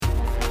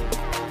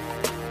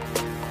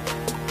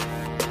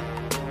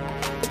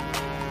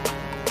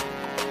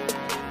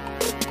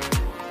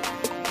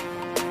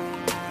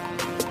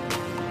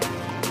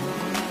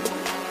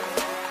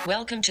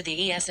Welcome to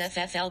the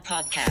ESFFL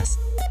podcast.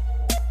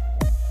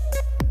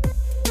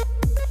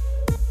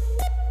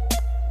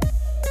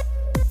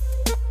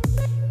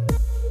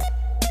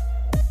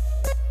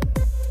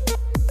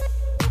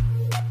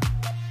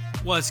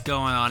 What's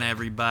going on,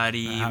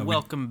 everybody?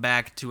 Welcome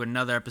back to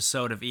another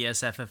episode of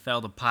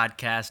ESFFL, the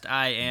podcast.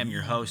 I am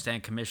your host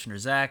and Commissioner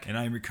Zach. And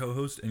I'm your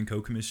co-host and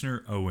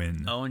co-commissioner,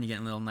 Owen. Owen, you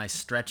getting a little nice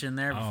stretch in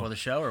there before the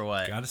show, or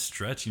what? Got to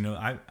stretch. You know,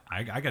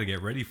 I got to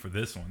get ready for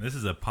this one. This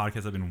is a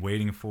podcast I've been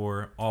waiting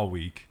for all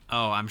week.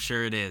 Oh, I'm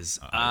sure it is.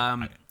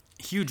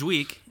 Huge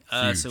week.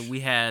 Huge. So we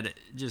had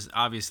just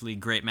obviously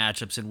great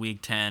matchups in Week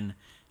 10.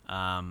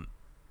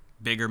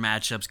 Bigger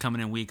matchups coming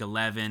in Week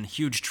 11.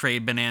 Huge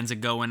trade bonanza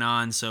going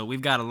on. So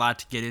we've got a lot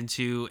to get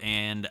into,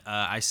 and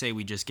I say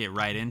we just get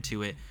right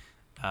into it.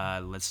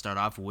 Let's start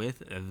off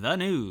with the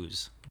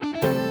news.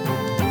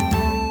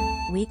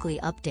 Weekly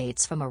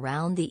updates from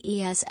around the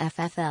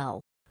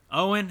ESFFL.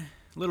 Owen,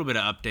 a little bit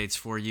of updates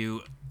for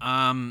you.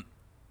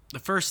 The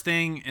first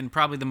thing, and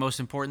probably the most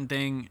important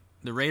thing,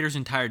 the Raiders'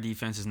 entire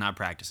defense is not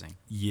practicing.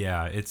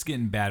 Yeah, it's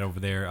getting bad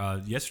over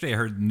there. Yesterday I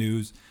heard the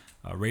news.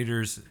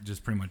 Raiders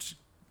just pretty much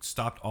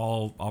stopped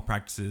all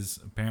practices.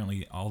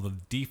 Apparently all the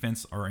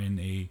defense are in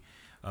a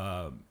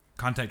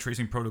contact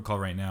tracing protocol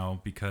right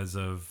now because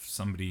of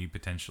somebody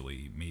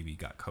potentially maybe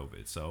got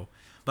COVID. So,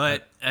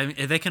 but I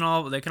mean, they can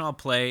all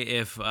play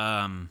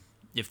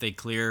if they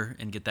clear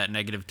and get that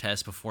negative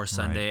test before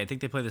Sunday. Right. I think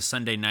they play the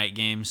Sunday night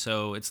game,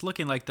 so it's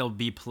looking like they'll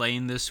be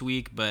playing this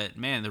week. But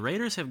man, the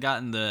Raiders have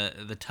gotten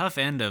the tough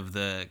end of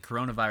the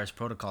coronavirus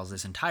protocols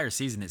this entire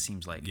season, it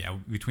seems like. Yeah,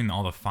 between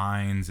all the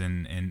fines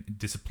and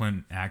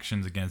discipline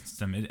actions against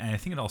them, and I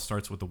think it all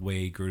starts with the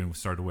way Gruden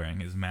started wearing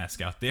his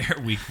mask out there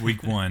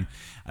week one.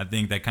 I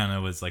think that kind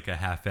of was like a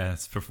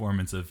half-assed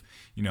performance of,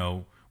 you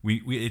know,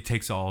 it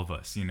takes all of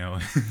us, you know.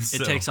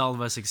 It takes all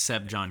of us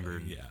except John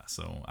Gruden. Yeah,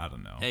 so I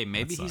don't know. Hey,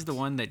 maybe he's the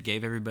one that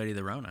gave everybody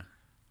the Rona.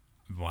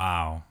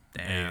 Wow.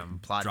 Damn,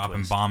 plot dropping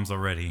twist. bombs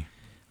already.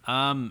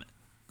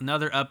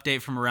 Another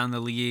update from around the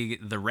league: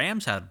 the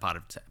Rams had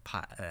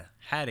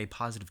a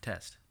positive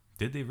test.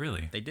 Did they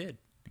really? They did.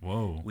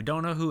 Whoa. We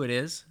don't know who it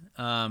is.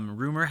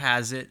 Rumor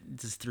has it,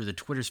 just through the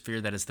Twitter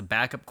sphere, that it's the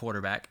backup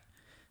quarterback.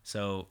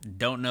 So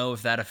don't know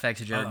if that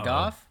affects Jared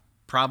Goff.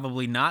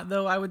 Probably not,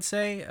 though, I would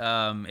say.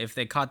 If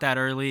they caught that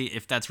early,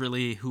 if that's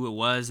really who it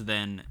was,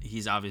 then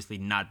he's obviously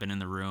not been in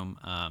the room.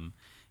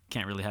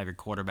 Can't really have your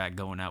quarterback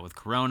going out with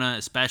corona,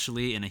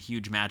 especially in a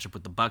huge matchup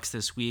with the Bucs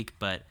this week.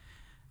 But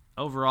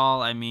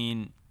overall, I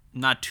mean,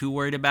 not too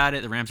worried about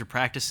it. The Rams are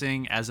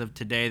practicing. As of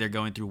today, they're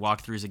going through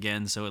walkthroughs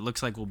again, so it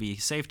looks like we'll be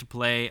safe to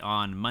play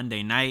on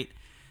Monday night.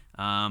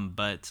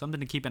 But something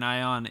to keep an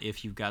eye on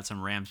if you've got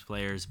some Rams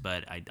players.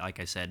 But like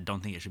I said,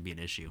 don't think it should be an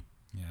issue.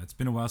 Yeah, it's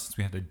been a while since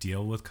we had to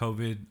deal with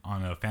COVID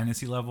on a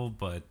fantasy level,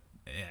 but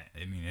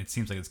I mean, it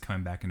seems like it's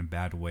coming back in a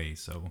bad way.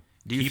 So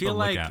do you feel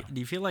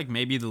like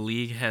maybe the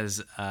league has,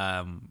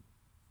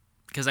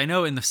 because I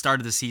know in the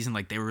start of the season,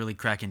 like they were really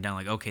cracking down,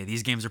 like, okay,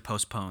 these games are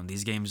postponed,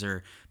 these games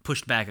are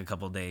pushed back a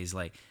couple of days.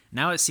 Like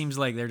now it seems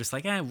like they're just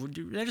like,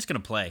 they're just gonna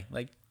play.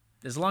 Like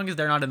as long as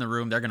they're not in the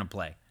room, they're gonna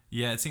play.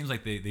 Yeah, it seems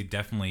like they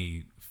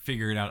definitely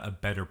figured out a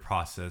better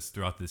process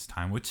throughout this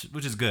time, which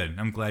is good.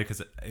 I'm glad,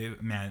 because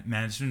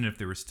imagine if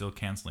they were still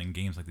canceling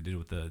games like they did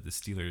with the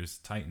Steelers,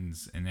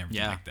 Titans, and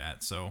everything like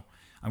that. So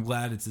I'm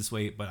glad it's this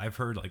way, but I've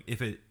heard like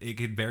if it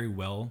could very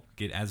well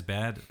get as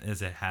bad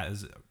as it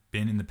has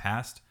been in the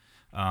past,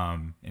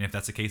 and if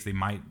that's the case, they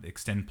might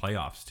extend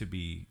playoffs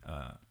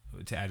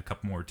to add a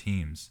couple more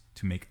teams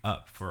to make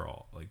up for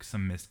all like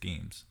some missed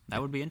games.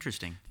 That would be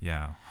interesting.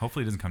 Yeah,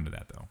 hopefully it doesn't come to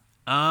that though.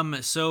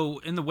 So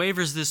in the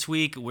waivers this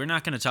week, we're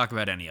not going to talk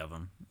about any of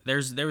them.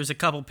 There was a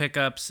couple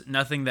pickups,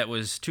 nothing that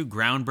was too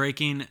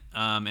groundbreaking,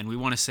 and we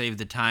want to save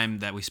the time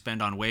that we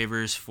spend on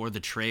waivers for the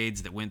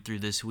trades that went through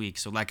this week.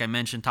 So like I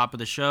mentioned, top of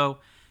the show,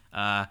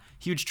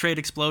 huge trade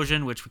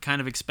explosion, which we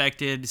kind of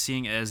expected,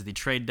 seeing as the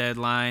trade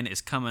deadline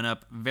is coming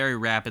up very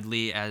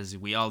rapidly. As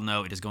we all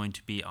know, it is going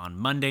to be on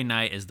Monday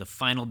night as the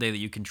final day that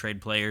you can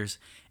trade players,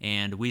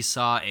 and we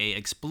saw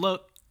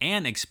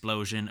an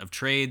explosion of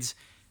trades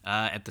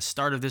at the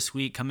start of this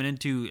week, coming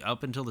into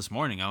up until this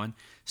morning, Owen.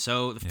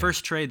 So the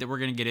first trade that we're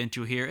going to get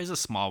into here is a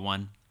small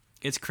one.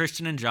 It's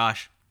Christian and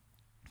Josh.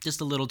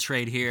 Just a little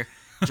trade here.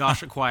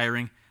 Josh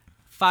acquiring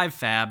 5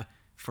 fab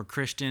for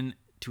Christian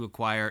to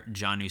acquire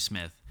Jonnu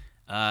Smith.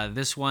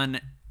 This one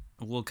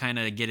we'll kind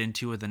of get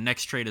into with the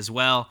next trade as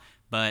well,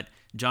 but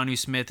Jonnu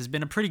Smith has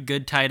been a pretty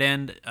good tight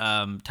end.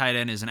 Tight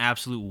end is an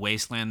absolute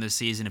wasteland this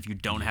season if you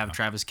don't have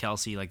Travis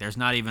Kelce. Like there's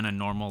not even a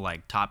normal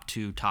like top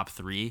 2, top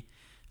 3.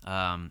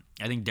 I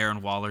think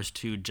Darren Waller's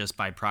too, just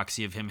by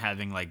proxy of him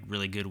having like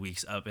really good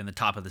weeks up in the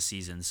top of the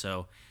season.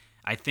 So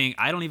I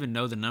don't even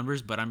know the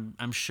numbers, but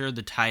I'm sure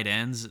the tight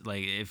ends,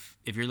 like if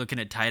you're looking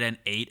at tight end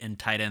 8 and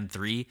tight end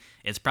 3,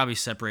 it's probably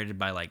separated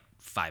by like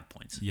 5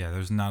 points. Yeah,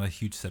 there's not a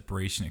huge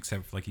separation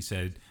except for, like you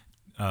said,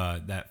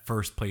 that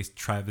first place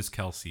Travis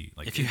Kelce.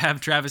 Like if you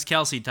have Travis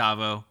Kelce,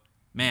 Tavo,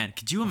 Man,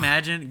 could you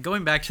imagine,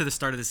 going back to the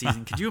start of the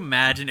season, could you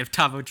imagine if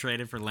Tavo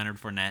traded for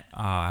Leonard Fournette? Oh,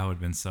 I would have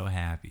been so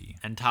happy.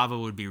 And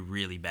Tavo would be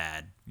really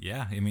bad.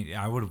 Yeah, I mean,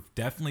 I would have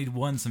definitely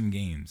won some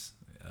games,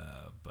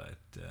 but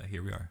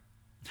here we are.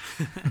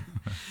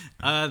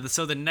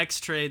 So the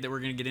next trade that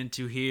we're going to get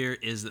into here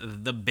is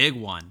the big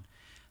one.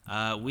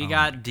 We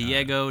got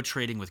Diego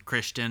trading with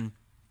Christian.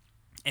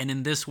 And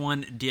in this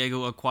one,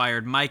 Diego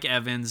acquired Mike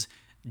Evans,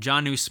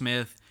 Jonnu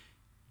Smith,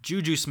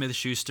 Juju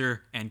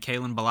Smith-Schuster, and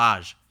Kalen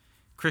Ballage.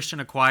 Christian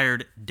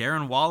acquired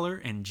Darren Waller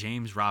and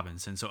James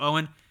Robinson. So,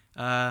 Owen,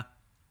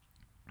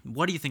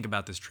 what do you think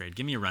about this trade?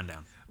 Give me a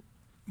rundown.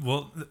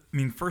 Well, I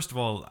mean, first of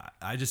all,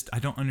 I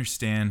don't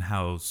understand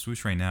how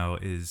Swoosh right now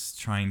is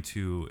trying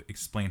to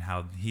explain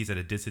how he's at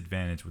a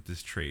disadvantage with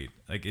this trade.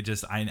 Like, it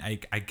just, I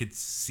could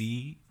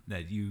see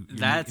that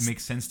it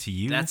makes sense to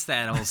you. That's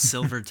that old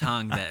silver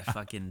tongue that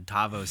fucking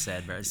Tavo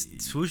said, bro.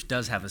 Swoosh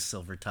does have a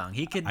silver tongue.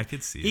 I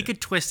could see he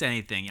could twist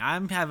anything. I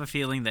have a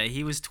feeling that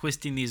he was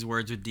twisting these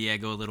words with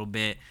Diego a little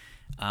bit.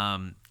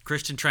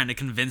 Christian trying to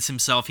convince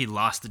himself he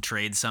lost the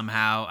trade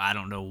somehow. I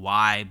don't know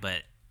why,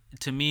 but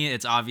to me,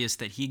 it's obvious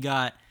that he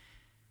got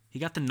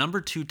the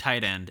number 2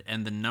 tight end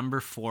and the number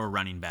 4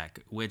 running back,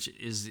 which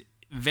is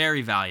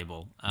very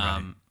valuable.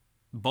 Right.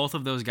 Both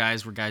of those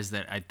guys were guys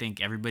that I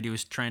think everybody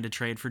was trying to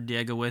trade for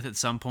Diego with at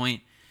some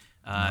point.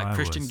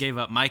 Christian gave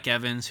up Mike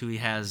Evans, who he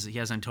has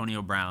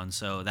Antonio Brown,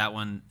 so that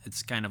one,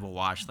 it's kind of a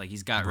wash. Like,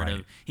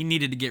 he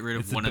needed to get rid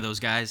of one of those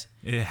guys.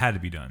 It had to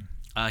be done.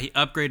 He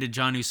upgraded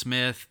Jonnu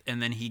Smith,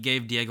 and then he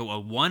gave Diego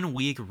a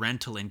 1-week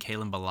rental in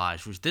Kalen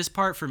Ballage, which this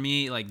part for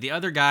me, like, the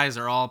other guys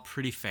are all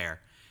pretty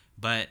fair.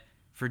 But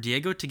for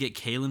Diego to get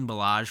Kalen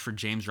Ballage for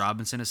James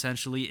Robinson,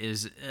 essentially,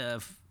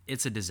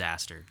 it's a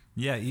disaster.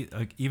 Yeah,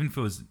 like, even if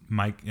it was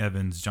Mike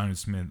Evans, Jonnu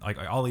Smith, like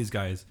all these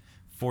guys,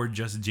 for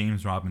just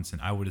James Robinson,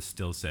 I would have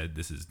still said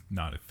this is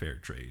not a fair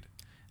trade.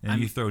 And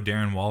you throw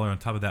Darren Waller on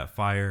top of that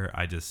fire,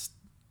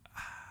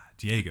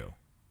 Diego.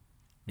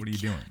 What are you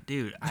doing?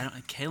 Dude,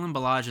 Kalen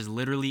Ballage is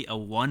literally a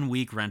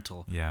 1-week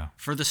rental. Yeah.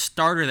 For the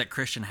starter that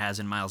Christian has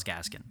in Myles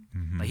Gaskin.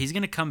 Mm-hmm. Like, he's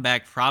going to come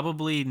back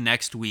probably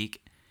next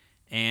week,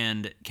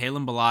 and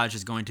Kalen Ballage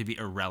is going to be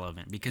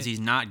irrelevant because he's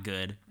not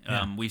good.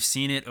 Yeah. We've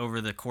seen it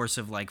over the course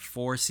of like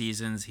 4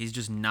 seasons. He's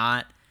just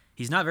not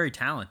very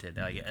talented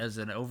as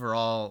an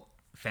overall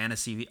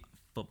fantasy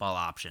football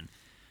option.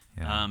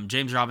 Yeah.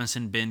 James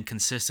Robinson been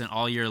consistent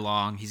all year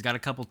long. He's got a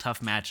couple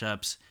tough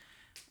matchups,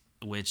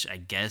 which I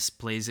guess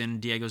plays in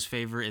Diego's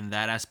favor in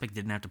that aspect.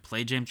 Didn't have to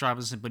play James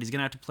Robinson, but he's going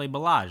to have to play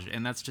Ballage.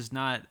 And that's just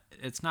not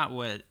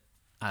what,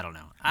 I don't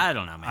know. I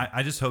don't know, man.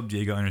 I just hope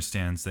Diego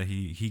understands that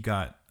he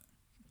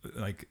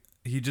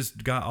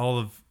just got all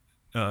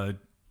of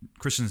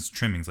Christian's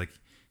trimmings. Like,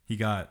 he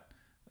got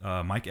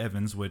Mike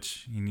Evans,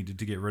 which he needed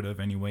to get rid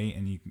of anyway,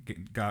 and he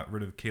got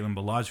rid of Kalen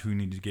Ballage, who he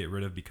needed to get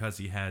rid of because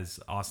he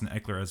has Austin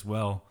Eckler as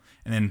well.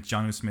 And then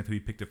Jonnu Smith, who he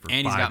picked up for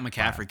and he's got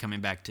McCaffrey coming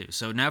back too.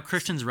 So now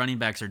Christian's running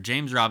backs are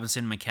James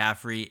Robinson,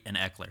 McCaffrey, and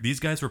Eckler. These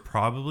guys were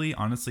probably,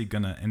 honestly,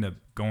 going to end up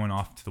going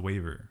off to the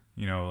waiver.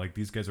 You know, like,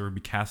 these guys are going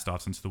to be cast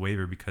offs into the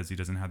waiver because he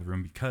doesn't have the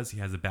room, because he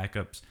has the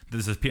backups.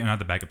 This is not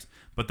the backups,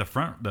 but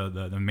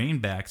the main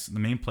backs, the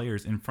main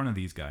players in front of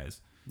these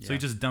guys. Yeah. So he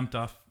just dumped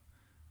off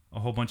a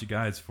whole bunch of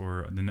guys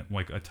for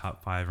like a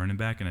top 5 running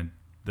back and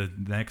the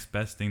next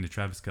best thing to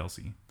Travis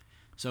Kelce.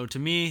 So to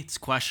me, it's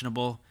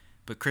questionable.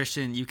 But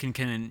Christian, you can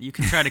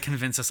try to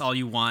convince us all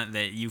you want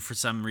that you for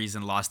some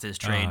reason lost this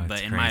trade.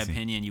 But in my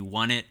opinion, you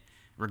won it.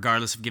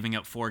 Regardless of giving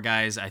up 4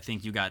 guys, I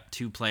think you got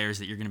 2 players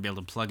that you're going to be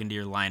able to plug into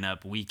your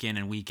lineup week in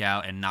and week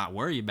out and not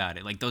worry about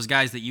it. Like, those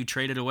guys that you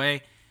traded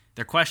away,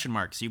 they're question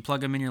marks. You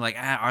plug them in, you're like,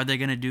 are they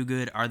going to do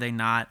good? Are they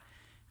not?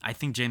 I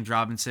think James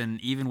Robinson,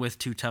 even with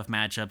 2 tough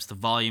matchups, the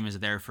volume is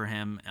there for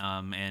him.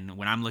 And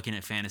when I'm looking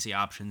at fantasy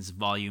options,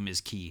 volume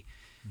is key.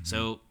 Mm-hmm.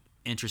 So,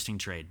 interesting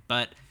trade.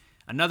 But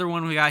another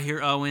one we got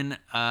here, Owen,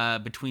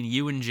 between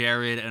you and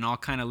Jared, and I'll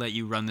kind of let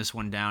you run this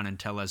one down and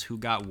tell us who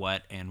got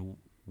what and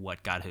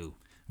what got who.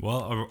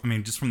 Well, I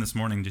mean, just from this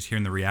morning, just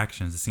hearing the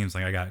reactions, it seems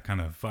like I got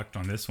kind of fucked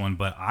on this one,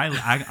 but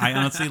I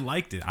honestly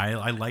liked it.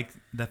 I like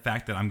the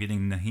fact that I'm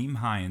getting Nyheim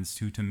Hines,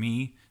 who to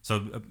me, so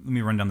let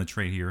me run down the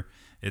trade here.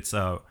 It's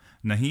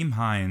Nyheim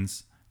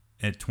Hines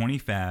at 20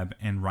 fab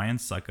and Ryan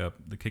Suckup,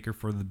 the kicker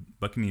for the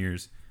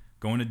Buccaneers,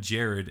 going to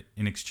Jared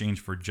in exchange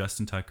for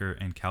Justin Tucker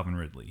and Calvin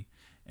Ridley.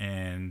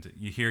 And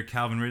you hear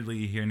Calvin Ridley,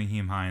 you hear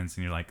Nyheim Hines,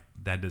 and you're like,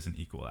 that doesn't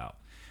equal out.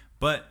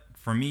 But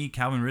for me,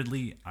 Calvin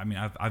Ridley, I mean,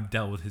 I've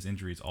dealt with his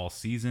injuries all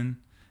season,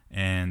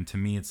 and to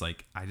me, it's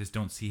like I just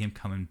don't see him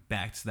coming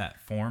back to that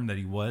form that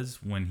he was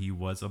when he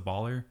was a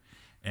baller.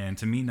 And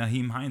to me,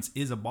 Nyheim Hines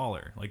is a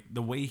baller. Like,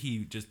 the way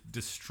he just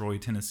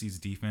destroyed Tennessee's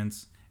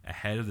defense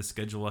ahead of the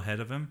schedule ahead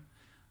of him,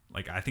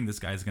 like, I think this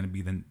guy is going to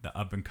be the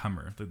up and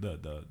comer,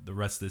 the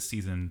rest of this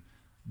season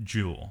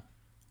jewel.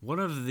 One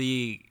of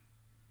the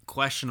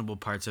questionable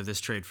parts of this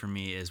trade for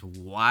me is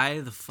why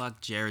the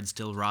fuck Jared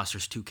still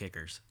rosters 2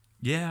 kickers.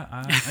 Yeah,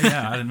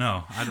 I don't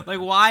know. Like,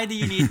 why do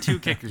you need 2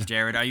 kickers,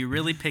 Jared? Are you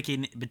really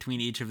picking between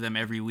each of them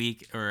every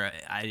week? Or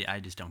I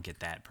just don't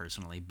get that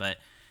personally. But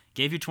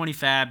Gave you 20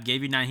 fab,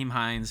 gave you Nyheim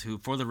Hines, who,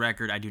 for the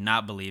record, I do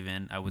not believe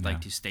in. I would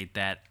like to state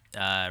that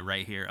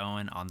right here,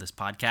 Owen, on this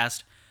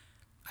podcast.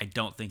 I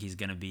don't think he's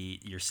going to be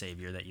your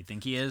savior that you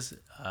think he is.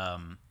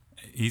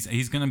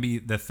 He's going to be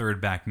the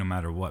third back no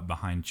matter what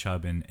behind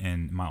Chubb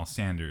and Miles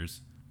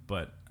Sanders.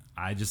 But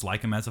I just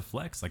like him as a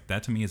flex. Like,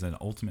 that to me is an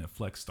ultimate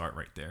flex start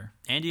right there.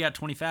 And you got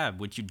 20 fab,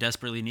 which you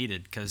desperately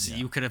needed because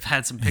you could have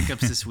had some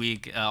pickups this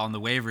week on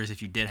the waivers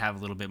if you did have a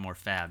little bit more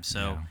fab.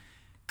 So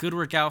good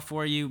workout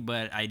for you,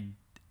 but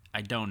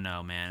I don't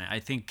know, man. I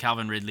think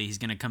Calvin Ridley, he's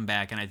going to come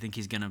back, and I think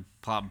he's going to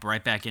plop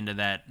right back into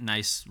that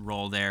nice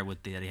role there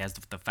that he has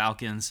with the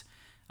Falcons.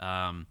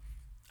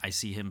 I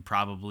see him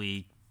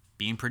probably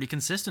being pretty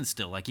consistent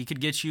still. Like, he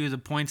could get you the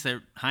points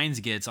that Hines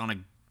gets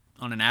on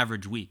an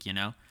average week, you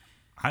know?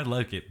 I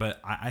like it,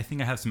 but I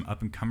think I have some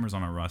up-and-comers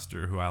on my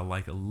roster who I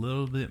like a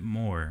little bit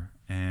more.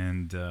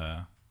 And,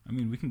 I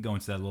mean, we can go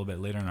into that a little bit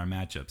later in our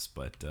matchups,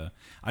 but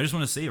I just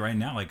want to say right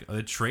now, like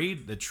the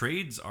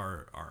trades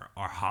are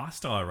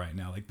hostile right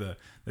now. Like the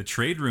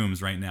trade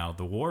rooms right now,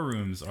 the war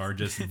rooms are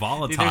just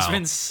volatile. Dude, there's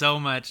been so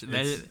much.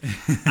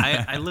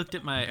 I looked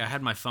at I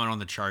had my phone on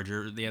the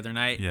charger the other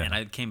night, and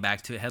I came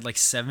back to it. It had like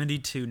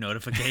 72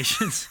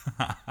 notifications,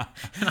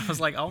 and I was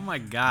like, oh my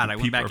god! I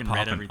went back and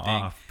read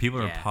everything.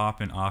 People are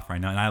popping off right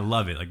now, and I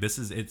love it. Like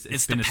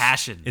it's been the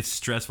passion. It's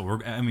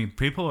stressful.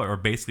 People are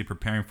basically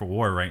preparing for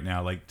war right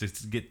now. Like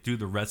just to get through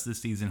the rest of the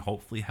season,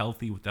 hopefully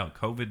healthy without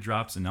COVID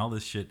drops and all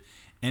this shit.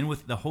 And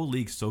with the whole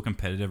league so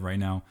competitive right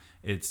now,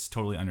 it's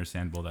totally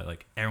understandable that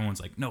like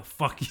everyone's like, no,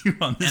 fuck you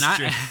on this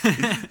trip.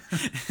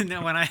 And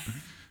then when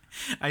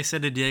I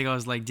said to Diego, I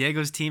was like,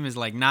 Diego's team is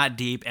like not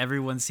deep.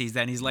 Everyone sees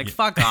that, and he's like,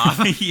 fuck off.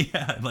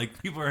 Yeah,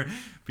 like people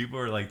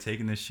are like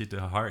taking this shit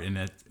to heart, and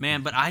that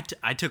man. But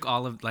I took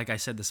all of, like I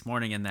said this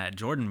morning in that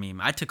Jordan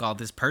meme, I took all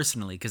this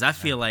personally because I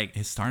feel like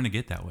it's starting to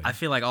get that way. I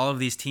feel like all of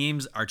these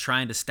teams are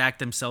trying to stack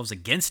themselves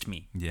against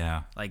me.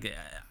 Yeah, like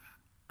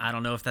I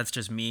don't know if that's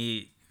just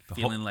me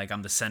feeling like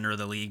I'm the center of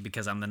the league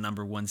because I'm the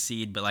number one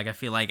seed, but like I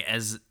feel like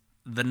as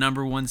the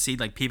number one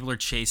seed, like people are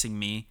chasing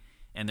me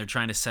and they're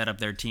trying to set up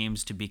their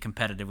teams to be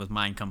competitive with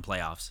mine come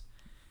playoffs.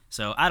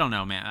 So I don't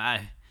know, man.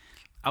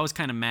 I was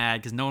kind of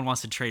mad because no one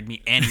wants to trade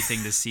me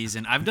anything this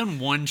season. I've done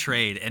one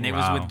trade, and it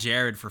was with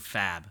Jared for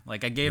fab.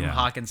 Like I gave him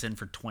Hawkinson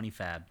for 20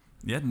 fab.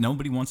 Yeah,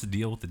 nobody wants to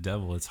deal with the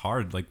devil. It's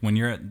hard. Like when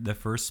you're at the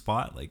first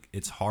spot, like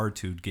it's hard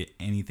to get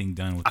anything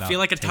done without I feel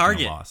like a taking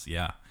target. loss.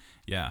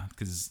 Yeah,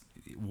 because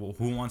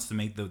who wants to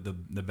make the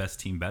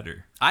best team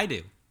better? I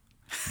do.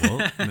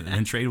 Well,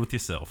 then trade with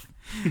yourself.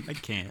 I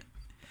can't.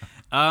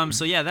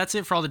 So yeah, that's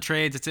it for all the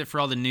trades. That's it for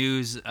all the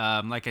news.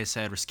 Like I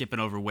said, we're skipping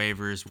over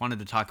waivers. Wanted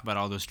to talk about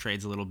all those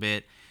trades a little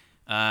bit.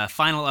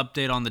 Final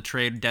update on the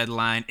trade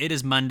deadline. It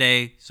is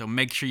Monday, so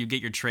make sure you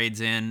get your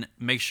trades in.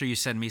 Make sure you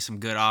send me some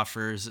good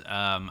offers.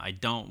 I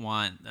don't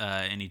want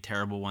any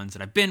terrible ones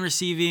that I've been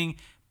receiving,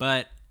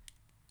 but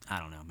I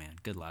don't know, man.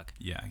 Good luck.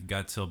 Yeah, you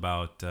got till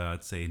about,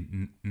 I'd say,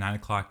 9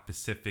 o'clock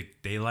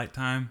Pacific Daylight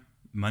Time,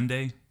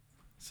 Monday.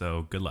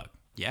 So good luck.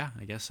 Yeah,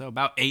 I guess so.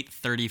 About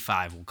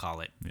 8:35, we'll call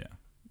it.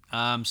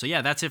 Yeah. So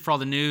yeah, that's it for all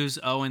the news.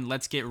 Owen,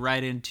 let's get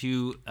right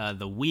into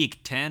the Week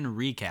 10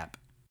 recap.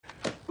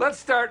 Let's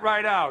start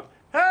right out.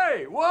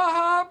 Hey, what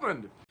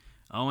happened?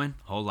 Owen,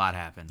 whole lot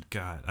happened.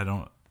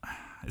 God,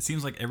 it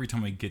seems like every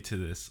time I get to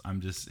this,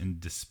 I'm just in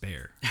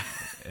despair.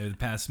 The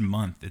past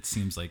month, it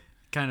seems like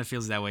Kind of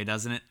feels that way,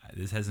 doesn't it?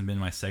 this hasn't been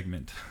my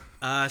segment.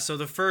 So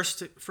the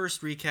first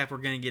recap we're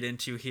going to get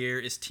into here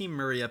is Team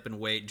Murray up in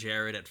weight,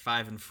 Jared at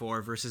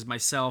 5-4 versus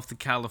myself, the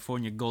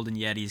California Golden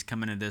Yetis,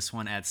 coming into this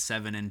one at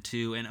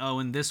 7-2. And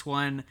Owen, this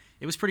one,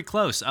 it was pretty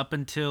close up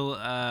until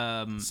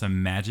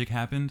Some magic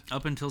happened.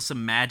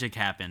 some magic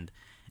happened.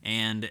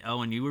 And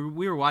Owen,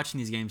 we were watching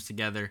these games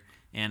together,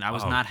 and I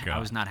was not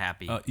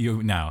happy. You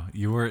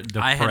were depressed.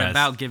 I had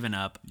about given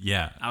up.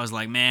 Yeah. I was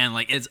like, man,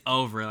 like it's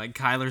over. Like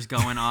Kyler's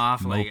going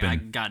off. Like Moping. I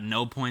got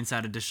no points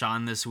out of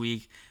Deshaun this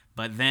week.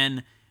 But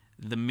then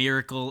the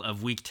miracle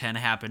of Week 10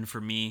 happened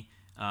for me.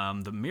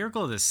 The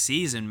miracle of the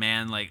season,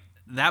 man. Like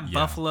that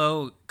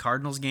Buffalo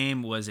Cardinals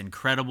game was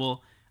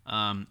incredible.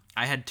 I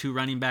had two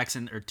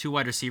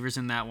wide receivers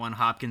in that one,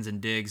 Hopkins and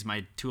Diggs,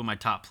 two of my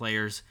top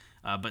players.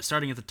 But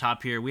starting at the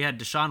top here, we had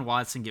Deshaun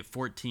Watson get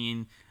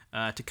 14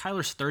 to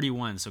Kyler's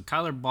 31. So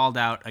Kyler balled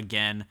out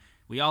again.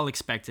 We all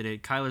expected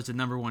it. Kyler's the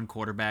number one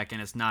quarterback,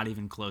 and it's not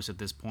even close at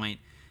this point.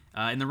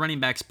 In the running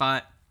back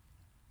spot,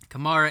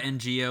 Kamara and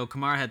Gio.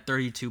 Kamara had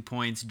 32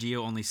 points,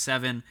 Gio only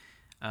 7.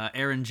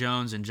 Aaron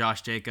Jones and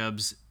Josh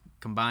Jacobs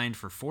combined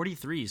for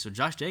 43. So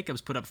Josh Jacobs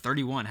put up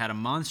 31, had a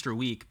monster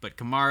week, but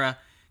Kamara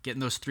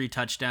getting those 3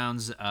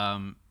 touchdowns.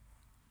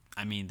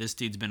 I mean, this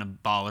dude's been a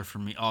baller for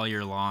me all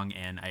year long,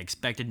 and I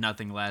expected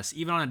nothing less.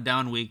 Even on a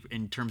down week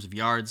in terms of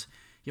yards,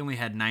 he only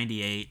had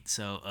 98,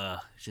 so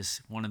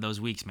just one of those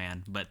weeks,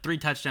 man. But 3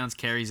 touchdowns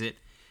carries it.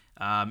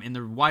 In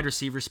the wide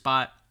receiver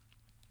spot,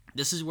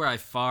 this is where I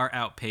far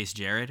outpaced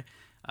Jared.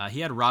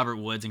 He had Robert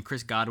Woods and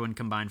Chris Godwin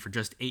combined for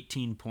just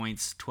 18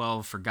 points,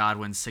 12 for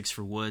Godwin, 6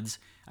 for Woods.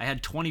 I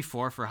had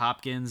 24 for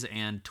Hopkins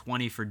and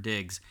 20 for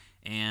Diggs.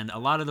 And a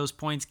lot of those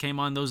points came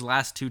on those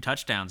last 2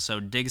 touchdowns. So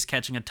Diggs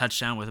catching a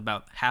touchdown with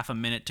about half a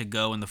minute to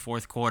go in the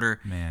fourth quarter.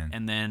 Man.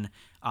 And then,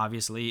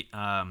 obviously,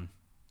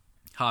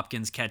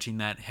 Hopkins catching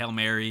that Hail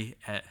Mary,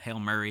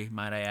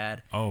 might I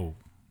add. Oh,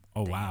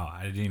 wow!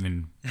 I didn't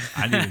even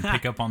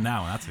pick up on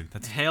that one.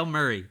 That's Hail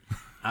Murray.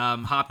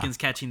 Hopkins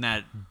catching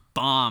that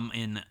bomb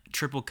in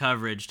triple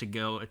coverage to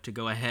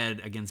go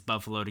ahead against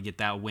Buffalo to get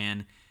that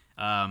win.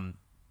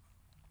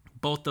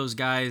 Both those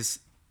guys,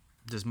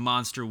 just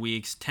monster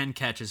weeks. 10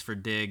 catches for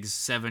Diggs,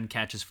 7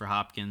 catches for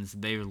Hopkins.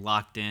 They're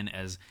locked in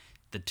as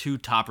the 2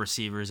 top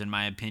receivers, in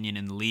my opinion,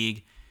 in the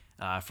league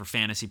for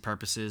fantasy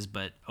purposes.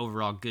 But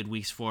overall, good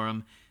weeks for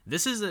them.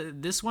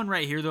 This one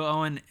right here, though,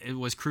 Owen, it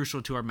was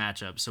crucial to our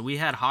matchup. So we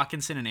had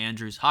Hawkinson and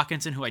Andrews.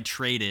 Hawkinson, who I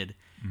traded.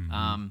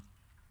 And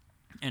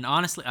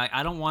honestly,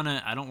 I don't want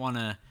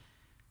to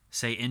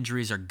say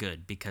injuries are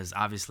good, because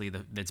obviously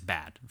that's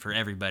bad for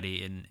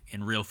everybody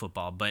in real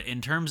football. But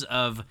in terms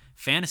of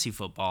fantasy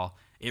football,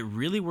 it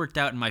really worked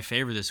out in my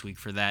favor this week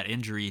for that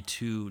injury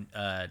to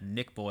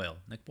Nate Boyle.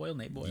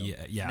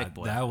 Yeah, Nick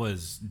Boyle. That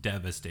was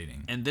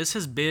devastating. And this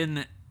has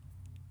been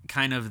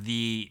kind of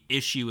the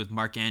issue with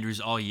Mark Andrews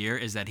all year,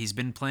 is that he's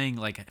been playing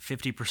like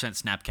 50%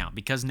 snap count,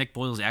 because Nick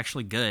Boyle is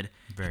actually good.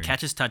 He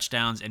catches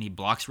touchdowns and he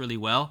blocks really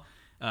well.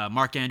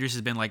 Mark Andrews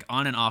has been like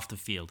on and off the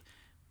field.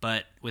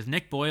 But with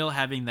Nick Boyle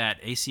having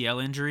that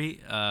ACL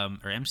injury, or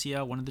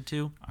MCL, one of the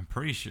two, I'm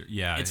pretty sure,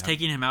 yeah. It's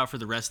taking him out for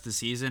the rest of the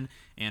season,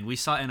 and we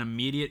saw an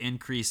immediate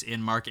increase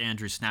in Mark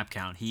Andrews' snap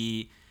count.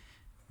 He,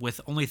 with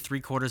only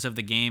 3/4 of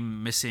the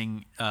game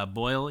missing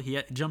Boyle,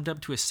 he jumped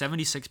up to a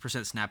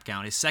 76% snap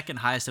count, his second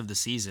highest of the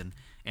season,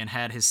 and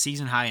had his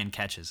season high in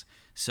catches.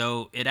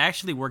 So it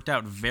actually worked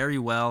out very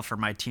well for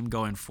my team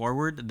going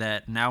forward,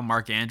 that now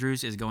Mark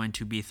Andrews is going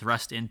to be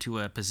thrust into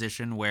a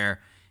position where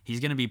he's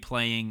going to be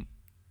playing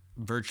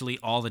virtually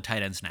all the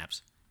tight end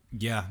snaps.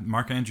 Yeah,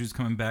 Mark Andrews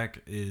coming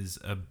back is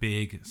a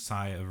big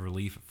sigh of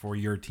relief for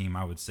your team,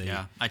 I would say.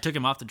 Yeah, I took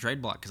him off the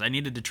trade block because I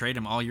needed to trade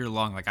him all year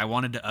long. Like, I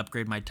wanted to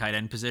upgrade my tight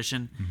end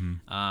position.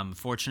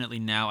 Fortunately,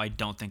 now I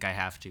don't think I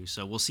have to.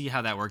 So we'll see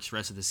how that works the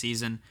rest of the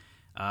season.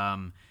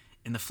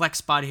 In the flex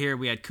spot here,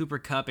 we had Cooper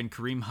Kupp and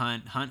Kareem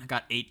Hunt. Hunt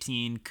got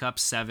 18, Kupp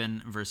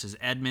 7 versus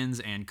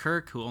Edmonds and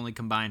Kirk, who only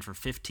combined for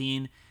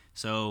 15.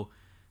 So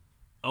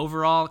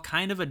overall,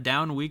 kind of a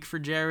down week for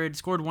Jared.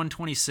 Scored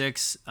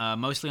 126,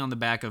 mostly on the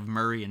back of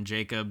Murray and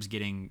Jacobs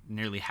getting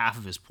nearly half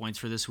of his points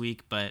for this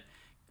week. But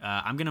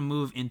I'm going to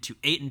move into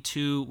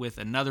 8-2 with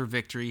another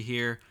victory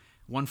here.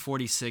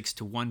 146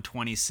 to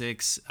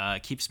 126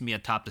 keeps me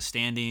atop the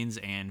standings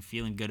and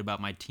feeling good about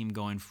my team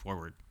going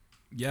forward.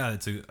 Yeah,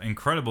 it's an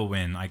incredible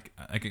win. I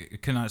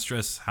cannot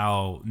stress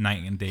how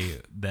night and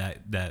day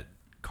that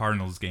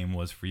Cardinals game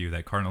was for you,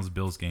 that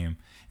Cardinals-Bills game.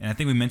 And I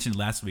think we mentioned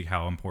last week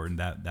how important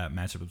that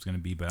matchup was going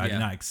to be, but I did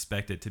not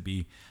expect it to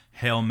be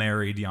Hail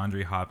Mary,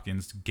 DeAndre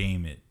Hopkins,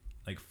 game it,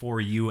 like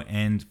for you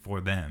and for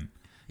them.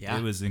 Yeah.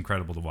 It was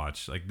incredible to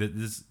watch. Like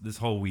this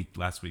whole week,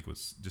 last week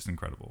was just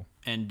incredible.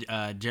 And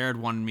Jared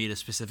wanted me to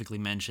specifically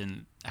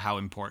mention how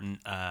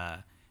important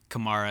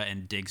Kamara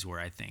and Diggs were,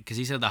 I think, because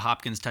he said the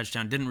Hopkins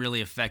touchdown didn't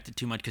really affect it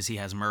too much because he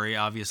has Murray,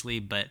 obviously,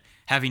 but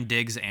having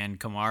Diggs and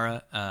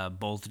Kamara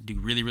both do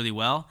really, really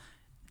well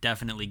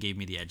definitely gave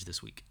me the edge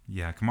this week.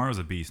 Yeah, Kamara's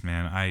a beast,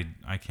 man.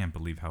 I can't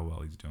believe how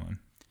well he's doing.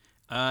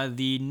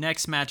 The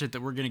next matchup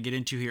that we're going to get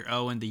into here,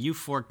 Owen, the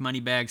U-Fork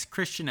Moneybags,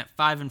 Christian at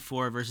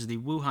 5-4 versus the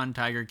Wuhan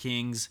Tiger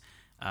Kings,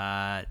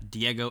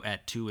 Diego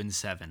at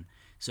 2-7.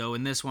 So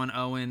in this one,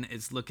 Owen,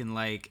 it's looking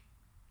like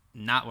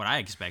not what I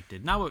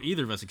expected, not what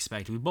either of us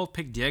expected. We both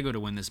picked Diego to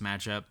win this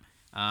matchup.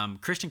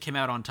 Christian came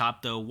out on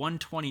top, though,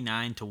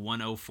 129 to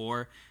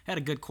 104. Had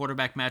a good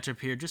quarterback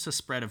matchup here, just a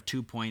spread of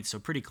 2 points, so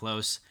pretty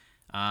close.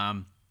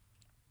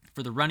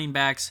 For the running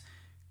backs,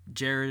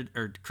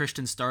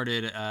 Christian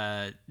started.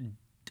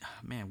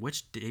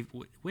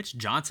 Which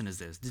Johnson is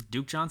this? This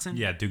Duke Johnson?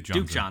 Yeah, Duke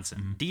Johnson. Duke Johnson.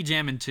 Mm-hmm.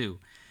 D-Jam in 2.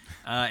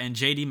 And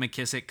J.D.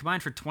 McKissick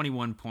combined for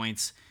 21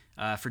 points.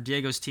 For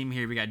Diego's team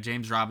here, we got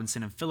James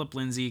Robinson and Phillip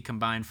Lindsay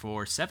combined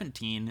for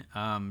 17.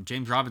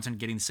 James Robinson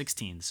getting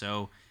 16.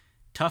 So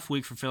tough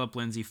week for Phillip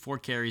Lindsay. 4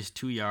 carries,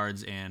 2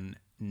 yards, and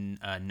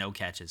no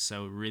catches.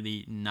 So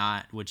really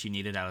not what you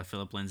needed out of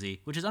Phillip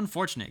Lindsay, which is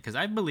unfortunate because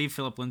I believe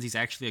Phillip Lindsay's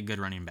actually a good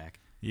running back.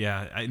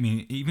 Yeah, I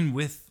mean, even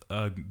with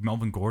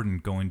Melvin Gordon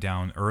going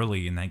down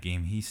early in that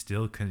game, he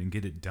still couldn't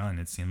get it done,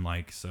 it seemed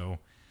like. So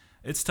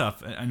it's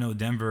tough. I know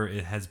Denver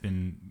has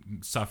been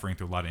suffering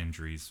through a lot of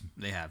injuries.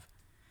 They have.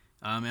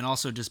 And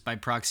also just by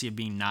proxy of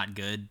being not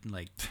good,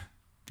 like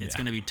it's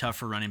going to be tough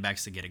for running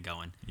backs to get it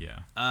going.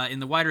 Yeah. In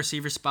the wide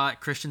receiver spot,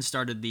 Christian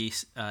started the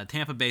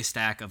Tampa Bay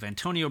stack of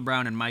Antonio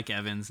Brown and Mike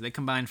Evans. They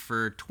combined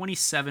for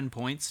 27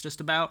 points, just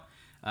about.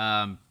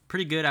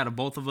 Pretty good out of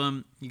both of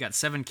them. You got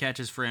 7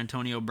 catches for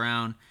Antonio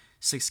Brown,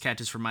 6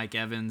 catches for Mike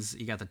Evans.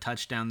 You got the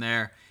touchdown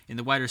there. In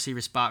the wide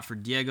receiver spot for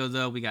Diego,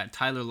 though, we got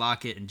Tyler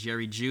Lockett and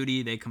Jerry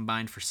Jeudy. They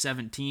combined for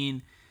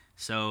 17.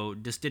 So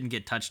just didn't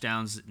get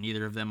touchdowns,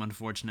 neither of them,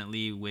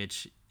 unfortunately,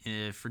 which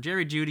for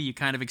Jerry Jeudy, you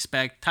kind of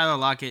expect. Tyler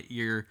Lockett,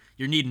 you're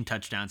needing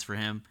touchdowns for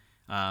him.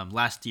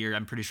 Last year,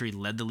 I'm pretty sure he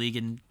led the league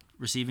in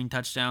receiving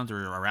touchdowns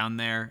or around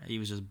there. He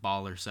was just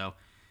baller. So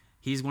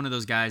he's one of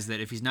those guys that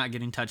if he's not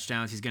getting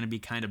touchdowns, he's going to be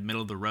kind of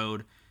middle of the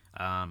road,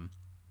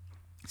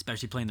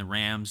 especially playing the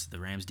Rams. The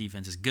Rams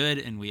defense is good,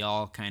 and we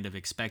all kind of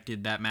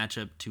expected that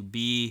matchup to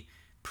be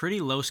pretty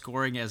low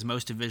scoring, as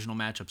most divisional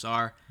matchups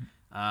are.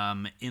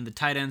 In the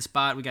tight end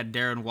spot, we got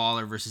Darren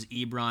Waller versus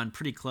Ebron,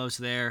 pretty close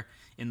there.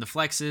 In the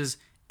flexes,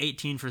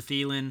 18 for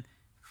Thielen,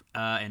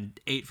 and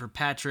 8 for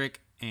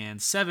Patrick,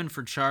 and 7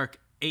 for Chark,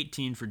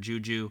 18 for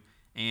Juju.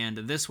 And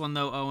this one,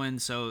 though, Owen,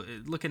 so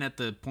looking at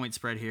the point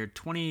spread here,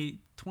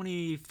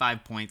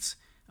 25 points.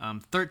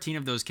 13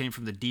 of those came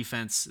from the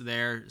defense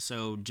there.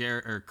 So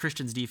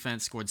Christian's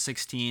defense scored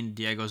 16.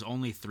 Diego's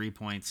only 3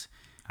 points.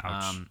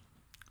 Ouch.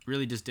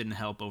 Really just didn't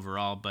help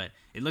overall. But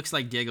it looks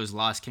like Diego's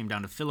loss came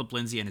down to Philip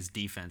Lindsay and his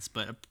defense.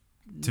 But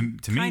to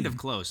kind me, of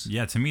close.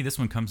 Yeah, to me, this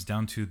one comes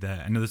down to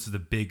that. I know this is the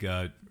big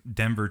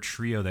Denver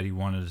trio that he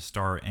wanted to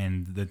start,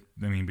 and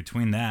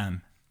between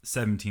them,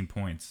 17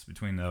 points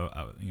between the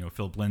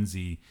Philip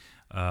Lindsay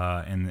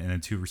and the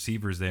two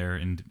receivers there,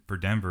 and for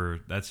Denver,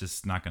 that's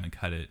just not going to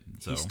cut it.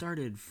 So He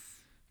started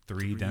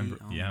three Denver.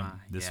 Oh yeah, my,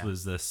 this yeah.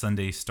 was the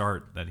Sunday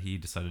start that he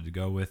decided to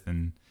go with,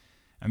 and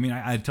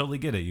I totally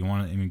get it. You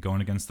want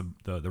going against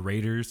the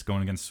Raiders,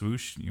 going against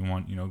Swoosh, you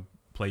want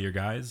play your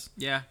guys.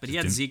 Yeah, but he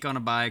had Zeke on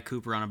a bye,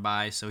 Cooper on a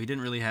bye, so he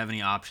didn't really have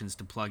any options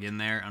to plug in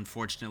there.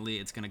 Unfortunately,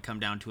 it's going to come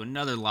down to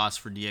another loss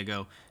for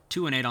Diego.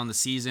 2-8 on the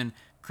season.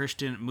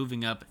 Christian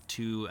moving up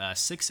to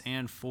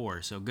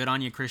 6-4. So good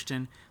on you,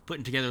 Christian.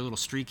 Putting together a little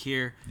streak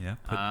here. Yeah,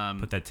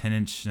 put that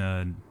 10-inch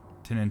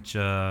 10-inch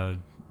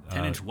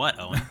what,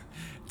 Owen?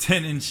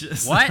 10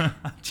 inches. What?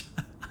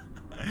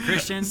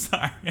 Christian,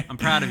 Sorry. I'm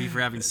proud of you for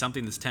having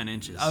something that's 10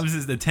 inches. I was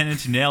just the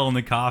 10-inch nail in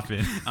the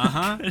coffin.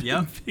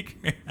 Yep.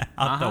 Figure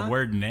out the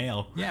word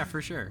nail. Yeah,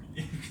 for sure.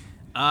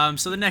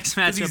 So the next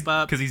matchup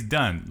up. Because he's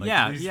done.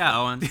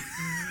 Owen.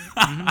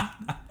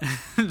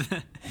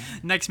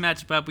 Next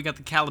matchup up, we got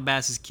the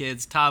Calabasas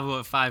kids, Tavo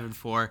at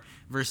 5-4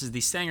 versus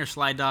the Sanger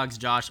Slide Dogs,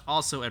 Josh,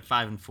 also at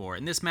 5-4.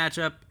 In this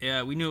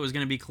matchup, we knew it was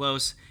going to be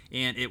close,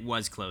 and it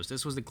was close.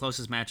 This was the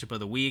closest matchup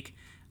of the week.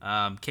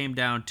 Came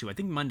down to, I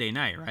think, Monday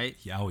night, right?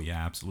 Yeah, oh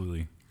yeah,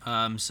 absolutely.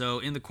 So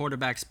in the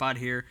quarterback spot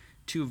here,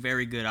 two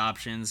very good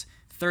options.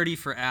 30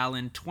 for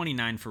Allen,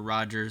 29 for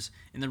Rodgers.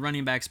 In the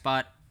running back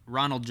spot,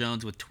 Ronald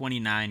Jones with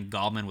 29,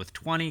 Gallman with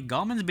 20.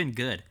 Gallman's been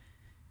good.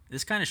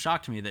 This kind of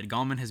shocked me that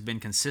Gallman has been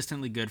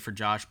consistently good for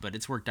Josh, but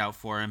it's worked out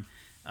for him.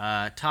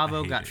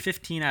 Tavo got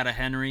 15 out of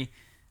Henry.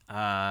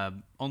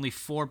 Only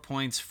 4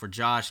 points for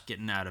Josh,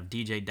 getting out of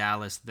DJ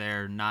Dallas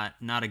there. Not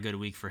a good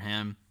week for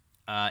him.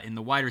 In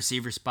the wide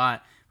receiver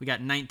spot, we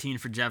got 19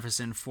 for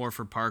Jefferson, 4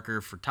 for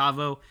Parker for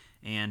Tavo.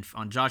 And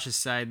on Josh's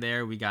side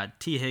there, we got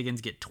T.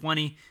 Higgins get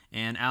 20,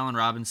 and Allen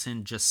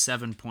Robinson just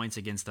 7 points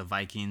against the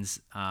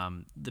Vikings.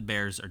 The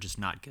Bears are just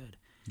not good.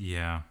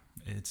 Yeah,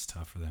 it's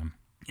tough for them.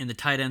 In the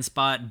tight end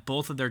spot,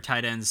 both of their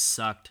tight ends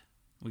sucked.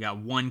 We got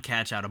one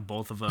catch out of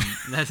both of them.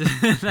 That's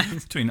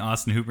Between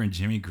Austin Hooper and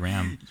Jimmy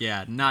Graham.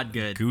 Yeah, not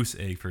good. Goose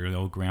egg for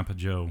old Grandpa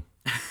Joe.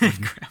 In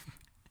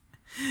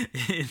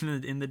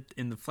the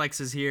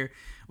flexes here,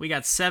 we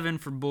got 7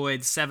 for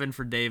Boyd, 7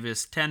 for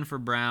Davis, 10 for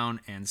Brown,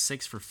 and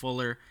 6 for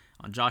Fuller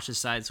on Josh's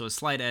side. So a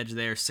slight edge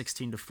there,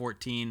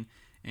 16-14.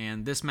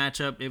 And this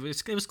matchup, it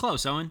was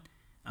close, Owen.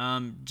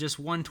 Just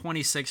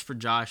 126 for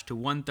Josh to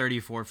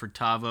 134 for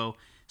Tavo.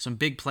 Some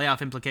big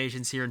playoff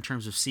implications here in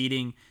terms of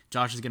seeding.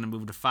 Josh is going to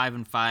move to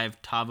 5-5,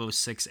 Tavo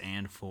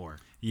 6-4.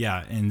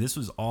 Yeah, and this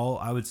was all,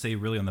 I would say,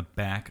 really on the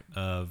back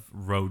of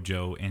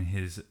Rojo and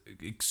his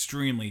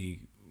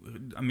extremely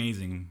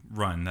amazing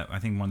run. That I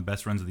think one of the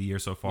best runs of the year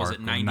so far. Was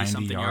it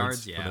 90-something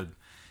yards? Yeah.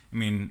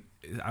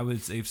 I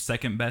would say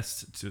second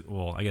best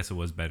I guess it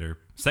was better.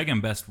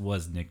 Second best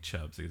was Nick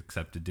Chubb,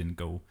 except it didn't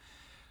go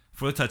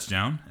for the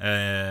touchdown.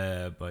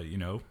 But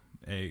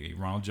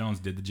Ronald Jones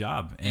did the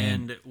job.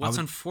 And what's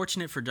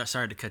unfortunate for Josh,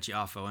 sorry to cut you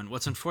off, Owen.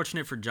 What's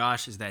unfortunate for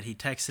Josh is that he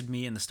texted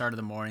me in the start of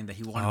the morning that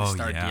he wanted to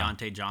start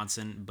Deontay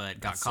Johnson, but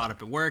got caught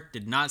up at work,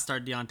 did not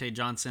start Deontay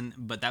Johnson,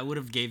 but that would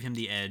have gave him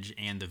the edge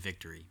and the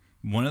victory.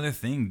 One other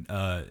thing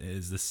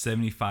is the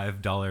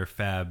 $75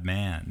 fab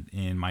man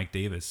in Mike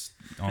Davis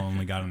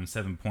only got him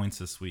 7 points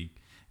this week.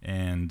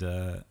 And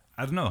I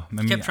don't know.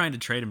 He kept trying to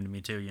trade him to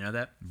me too, you know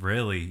that?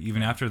 Really?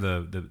 Even after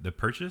the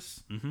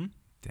purchase? Mm-hmm.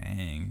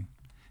 Dang.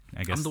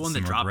 I guess I'm the one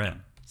that dropped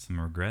him. Some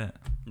regret.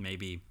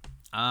 Maybe.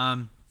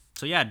 So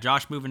yeah,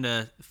 Josh moving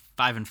to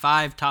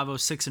 5-5, Tavo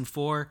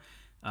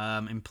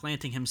 6-4,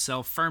 implanting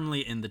himself firmly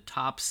in the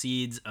top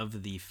seeds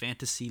of the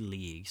fantasy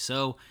league.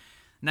 So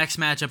next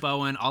matchup,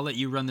 Owen, I'll let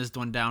you run this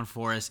one down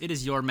for us. It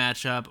is your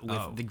matchup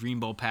with the Green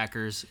Bay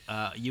Packers.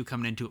 You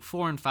coming into it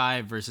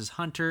 4-5 versus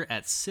Hunter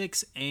at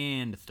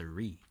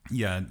 6-3.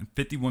 Yeah,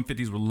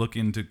 5150s were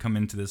looking to come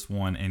into this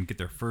one and get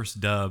their first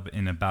dub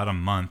in about a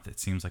month.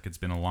 It seems like it's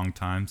been a long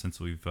time since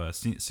we've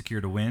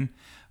secured a win.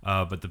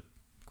 But the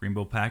Green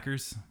Bay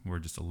Packers were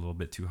just a little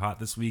bit too hot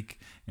this week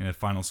in a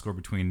final score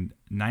between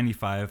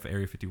 95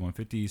 Area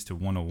 5150s to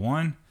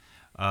 101.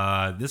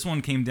 This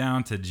one came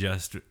down to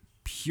just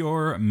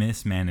pure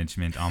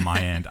mismanagement on my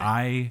end.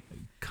 I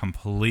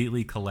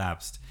completely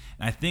collapsed.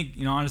 And I think,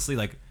 honestly,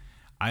 like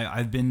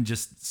I've been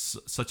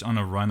just such on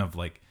a run of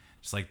like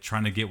just like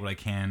trying to get what I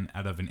can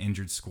out of an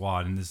injured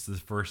squad. And this is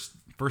the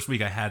first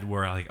week I had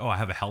where I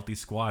have a healthy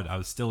squad. I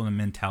was still in the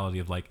mentality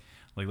of like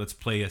let's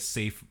play a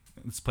safe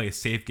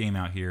game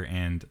out here.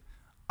 And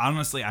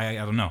honestly, I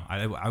don't know.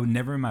 I would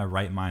never in my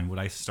right mind would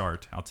I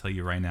start. I'll tell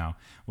you right now.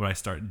 Would I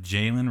start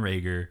Jalen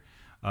Reagor,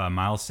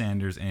 Miles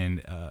Sanders,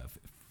 and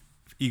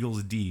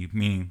Eagles D?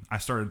 Meaning I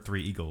started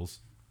 3 Eagles,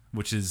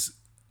 which is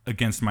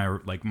against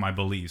my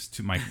beliefs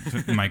to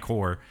my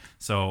core.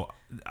 So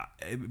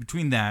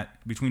between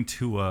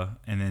Tua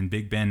and then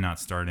Big Ben not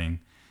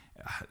starting,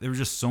 there were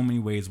just so many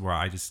ways where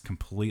I just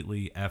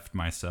completely effed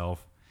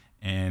myself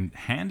and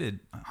handed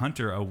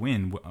Hunter a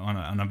win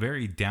on a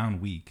very down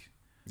week.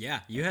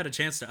 Yeah, you had a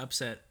chance to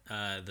upset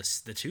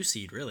the 2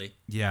 seed, really.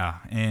 Yeah,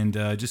 and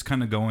just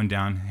kind of going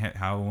down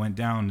how it went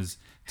down is.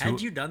 Had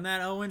you done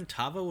that, Owen,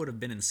 Tava would have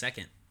been in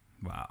second.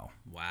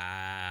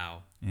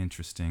 Wow.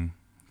 Interesting.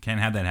 Can't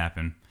have that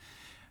happen.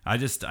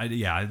 This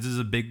is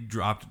a big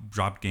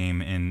dropped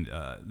game, and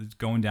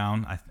going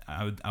down.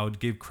 I would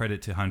give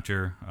credit to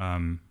Hunter.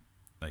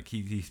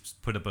 He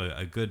put up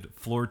a good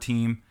floor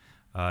team.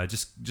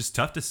 Just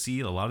tough to see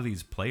a lot of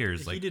these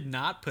players. He did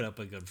not put up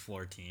a good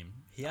floor team.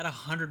 He had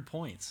 100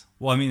 points.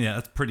 Well, I mean, yeah,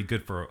 that's pretty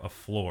good for a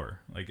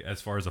floor. Like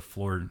as far as a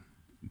floor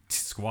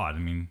squad. I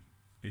mean,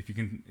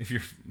 if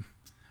you're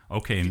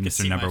okay,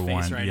 Mr. Number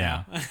One, right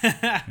yeah,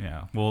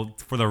 yeah. Well,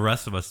 for the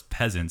rest of us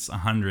peasants,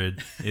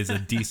 100 is a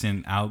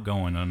decent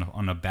outgoing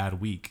on a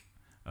bad week.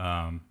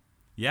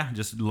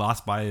 Just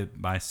lost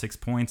by 6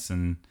 points,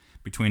 and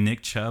between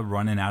Nick Chubb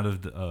running out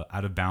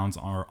of bounds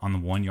on the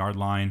 1 yard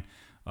line.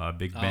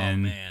 Big Ben,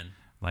 oh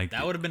man,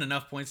 that would have been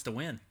enough points to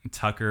win.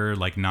 Tucker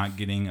not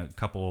getting a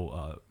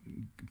couple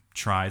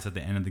tries at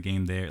the end of the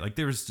game there.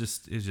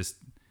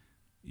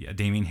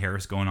 Damian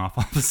Harris going off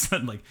all of a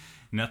sudden,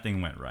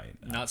 nothing went right.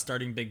 Not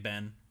starting Big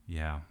Ben.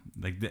 Yeah,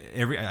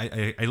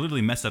 I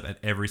literally messed up at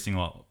every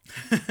single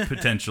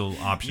potential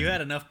option. You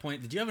had enough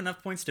points. Did you have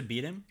enough points to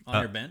beat him on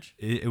your bench?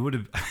 It would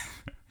have.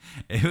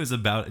 It was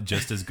about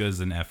just as good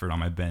as an effort on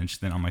my bench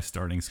than on my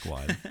starting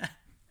squad.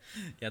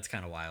 Yeah, it's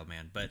kind of wild,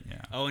 man. But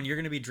yeah. And you're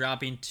going to be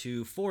dropping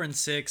to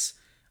 4-6,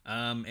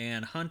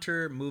 and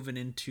Hunter moving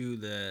into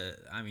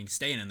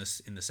staying in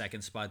the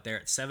second spot there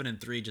at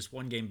 7-3, just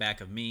 1 game back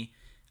of me.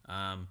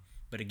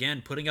 But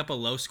again, putting up a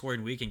low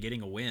scoring week and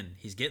getting a win.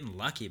 He's getting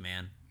lucky,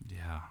 man.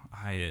 Yeah,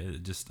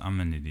 I'm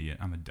an idiot.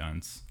 I'm a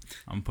dunce.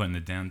 I'm putting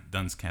the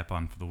dunce cap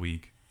on for the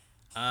week.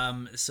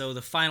 So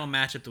the final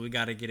matchup that we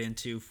got to get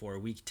into for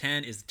week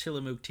 10 is the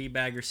Tillamook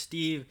Teabagger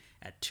Steve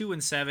at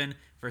 2-7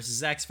 versus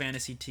Zach's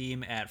fantasy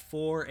team at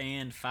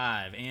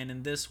 4-5. And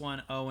in this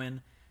one,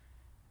 Owen,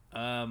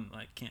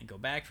 I can't go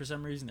back for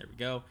some reason. There we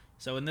go.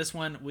 So in this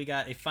one, we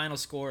got a final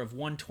score of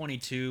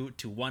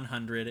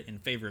 122-100 in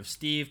favor of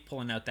Steve,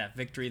 pulling out that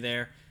victory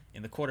there.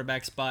 In the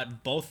quarterback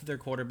spot, both of their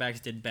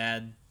quarterbacks did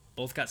bad.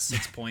 Both got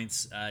 6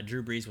 points.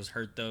 Drew Brees was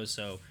hurt though,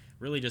 so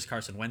really just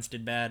Carson Wentz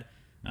did bad.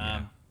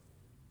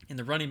 In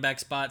the running back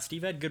spot,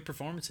 Steve had good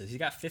performances. He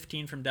got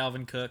 15 from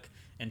Dalvin Cook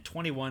and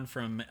 21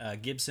 from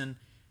Gibson.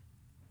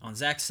 On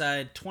Zach's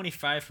side,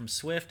 25 from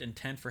Swift and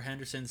 10 for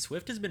Henderson.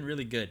 Swift has been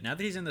really good. Now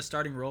that he's in the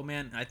starting role,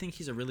 man, I think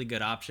he's a really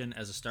good option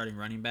as a starting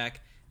running back.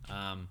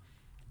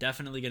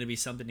 Definitely going to be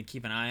something to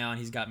keep an eye on.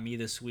 He's got me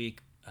this week.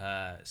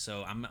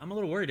 So I'm a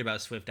little worried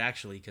about Swift,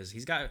 actually, because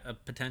he's got a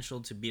potential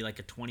to be like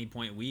a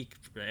 20-point week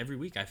every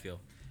week, I feel.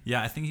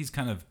 Yeah, I think he's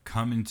kind of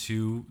come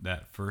into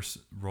that first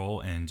role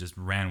and just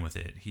ran with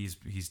it. He's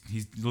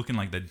looking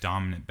like the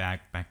dominant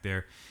back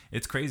there.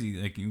 It's crazy,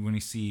 like when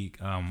you see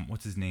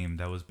what's his name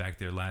that was back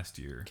there last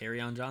year.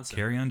 Kerryon Johnson.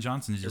 Kerryon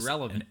Johnson is just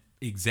irrelevant.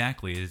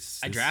 Exactly.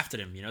 I drafted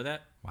him. You know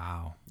that?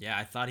 Wow. Yeah,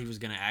 I thought he was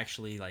gonna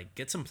actually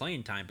get some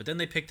playing time, but then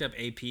they picked up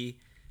AP.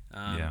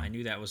 I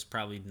knew that was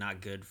probably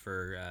not good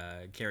for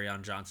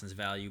Kerryon Johnson's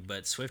value,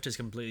 but Swift has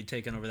completely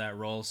taken over that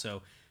role.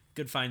 So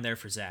good find there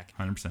for Zach.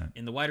 100%.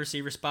 In the wide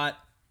receiver spot.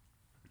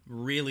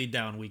 Really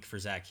down week for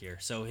Zach here.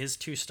 So his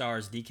 2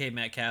 stars, DK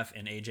Metcalf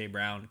and AJ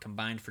Brown,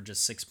 combined for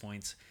just 6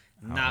 points.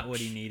 Not what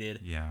he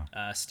needed. Yeah.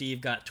 Steve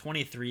got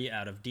 23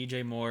 out of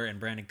DJ Moore and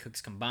Brandon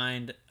Cooks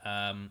combined.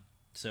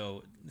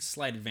 So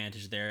slight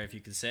advantage there, if you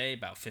could say,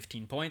 about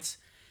 15 points.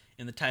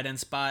 In the tight end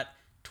spot,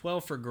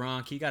 12 for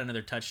Gronk. He got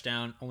another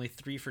touchdown. Only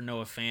 3 for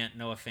Noah Fant.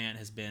 Noah Fant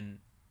has been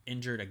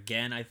injured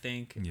again, I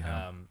think.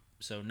 Yeah.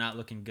 So not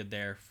looking good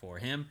there for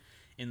him.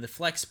 In the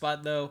flex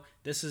spot, though,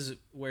 this is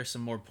where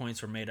some more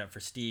points were made up for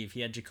Steve.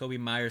 He had Jacoby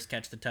Myers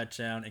catch the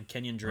touchdown and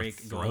Kenyon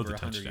Drake go over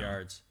 100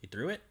 yards. He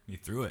threw it? He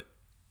threw it.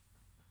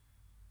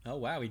 Oh,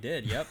 wow, he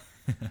did. Yep.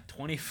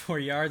 24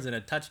 yards and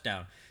a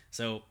touchdown.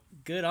 So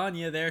good on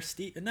you there,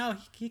 Steve. No,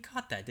 he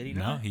caught that. Did he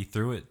not? No, he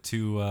threw it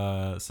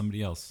to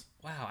somebody else.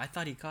 Wow, I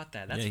thought he caught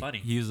that. That's funny.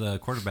 He was a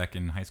quarterback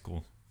in high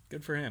school.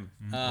 Good for him.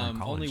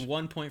 Only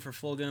 1 point for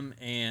Fulgham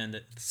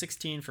and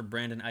 16 for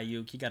Brandon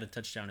Ayuk. He got a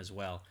touchdown as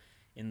well.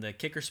 In the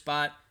kicker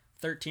spot,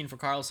 13 for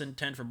Carlson,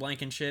 10 for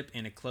Blankenship,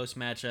 and a close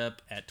matchup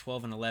at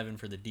 12 and 11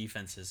 for the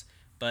defenses.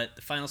 But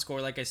the final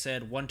score, like I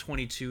said,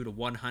 122 to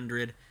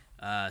 100.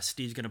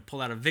 Steve's going to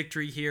pull out a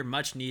victory here,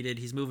 much needed.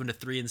 He's moving to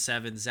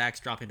 3-7. Zach's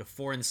dropping to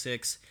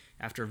 4-6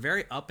 after a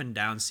very up and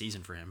down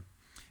season for him.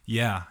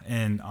 Yeah,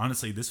 and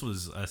honestly, this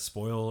was a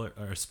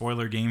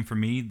spoiler game for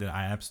me that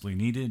I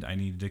absolutely needed. I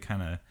needed to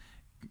kind of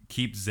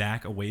keep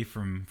Zach away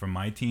from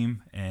my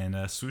team, and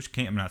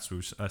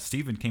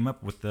Steven came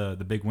up with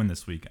the big win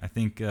this week. I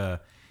think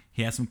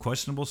he had some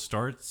questionable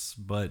starts,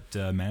 but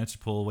managed to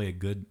pull away a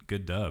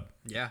good dub.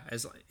 Yeah,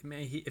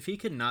 if he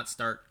could not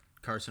start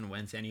Carson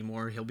Wentz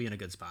anymore, he'll be in a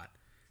good spot.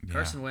 Yeah.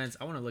 Carson Wentz,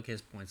 I want to look at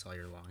his points all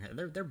year long.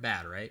 They're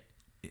bad, right?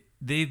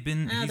 They've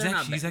been. He's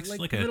actually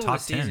like a top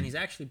 10. He's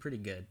actually pretty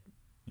good.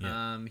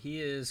 Yeah.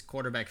 He is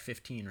quarterback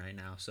 15 right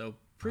now, so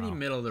pretty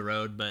middle of the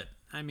road. But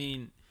I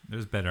mean,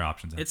 there's better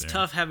options. It's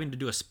tough having to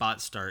do a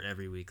spot start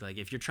every week. Like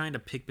if you're trying to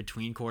pick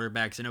between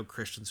quarterbacks, I know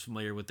Christian's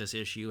familiar with this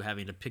issue,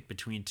 having to pick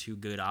between two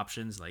good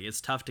options. Like it's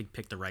tough to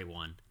pick the right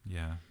one.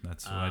 Yeah,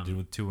 that's what I did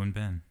with Tua and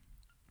Ben.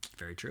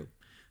 Very true.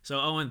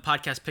 So Owen,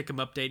 podcast pick'em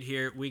update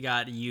here. We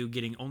got you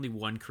getting only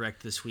one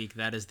correct this week.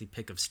 That is the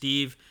pick of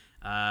Steve,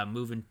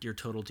 moving your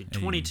total to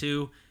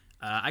 22.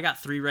 I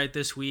got 3 right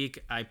this week.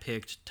 I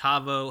picked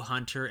Tavo,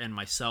 Hunter, and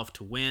myself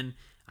to win.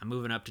 I'm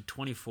moving up to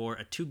 24,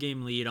 a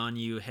 2-game lead on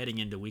you heading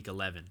into week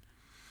 11.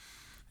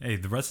 Hey,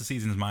 the rest of the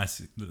season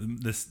is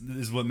this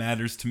is what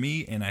matters to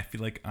me, and I feel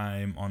like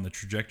I'm on the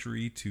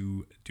trajectory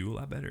to do a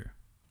lot better.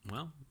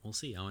 Well, we'll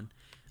see, Owen.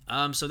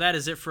 So that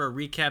is it for a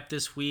recap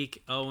this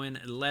week. Owen,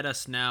 let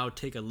us now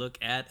take a look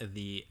at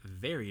the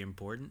very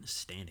important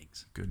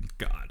standings. Good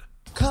God.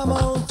 Come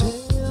on, tell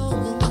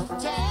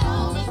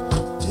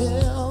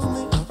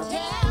me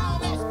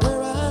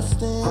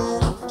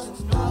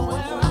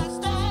where I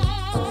stand.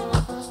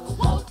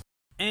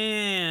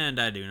 And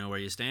I do know where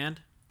you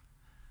stand.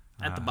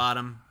 At the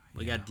bottom,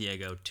 we got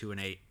Diego,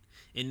 2-8.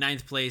 In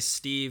 9th place,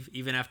 Steve,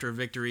 even after a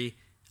victory,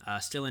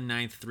 still in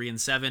 9th,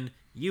 3-7.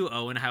 You,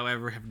 Owen,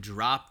 however, have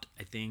dropped,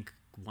 I think,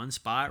 one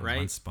spot, right?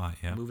 One spot,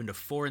 yeah. Moving to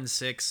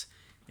 4-6.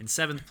 In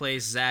 7th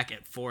place, Zach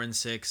at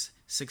 4-6.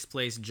 6th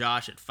place,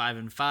 Josh at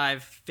 5-5.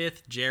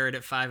 5th, Jared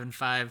at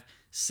 5-5.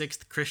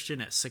 6th, Christian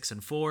at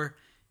 6-4.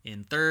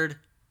 In 3rd,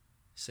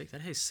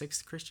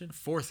 6th Christian?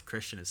 4th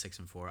Christian at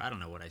 6-4. I don't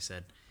know what I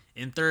said.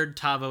 In 3rd,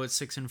 Tavo at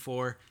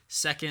 6-4.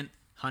 2nd,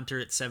 Hunter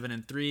at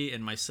 7-3,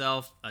 and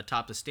myself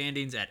atop the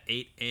standings at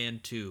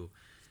 8-2.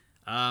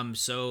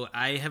 So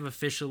I have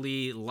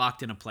officially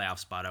locked in a playoff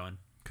spot, Owen.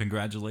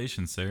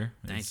 Congratulations, sir.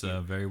 Thank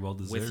you. Very well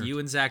deserved. With you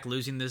and Zach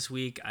losing this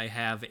week, I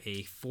have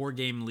a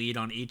 4-game lead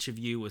on each of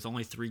you with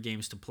only 3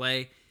 games to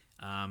play.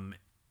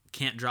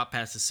 Can't drop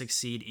past the 6th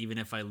seed even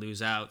if I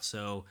lose out.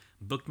 So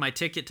booked my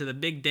ticket to the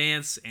big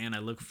dance, and I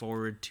look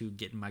forward to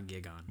getting my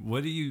gig on.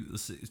 What do you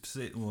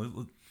say?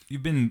 Well,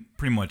 you've been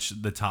pretty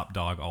much the top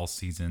dog all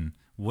season.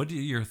 What are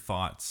your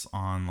thoughts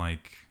on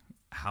like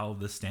how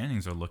the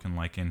standings are looking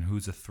like and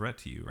who's a threat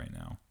to you right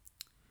now?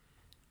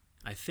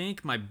 I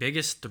think my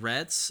biggest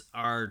threats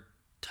are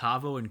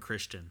Tavo and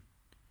Christian.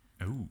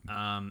 Ooh.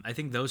 I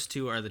think those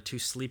two are the 2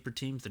 sleeper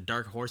teams, the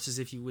dark horses,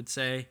 if you would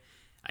say.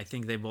 I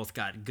think they both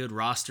got good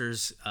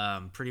rosters,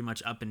 pretty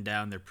much up and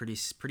down. They're pretty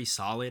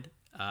solid.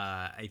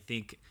 I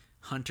think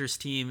Hunter's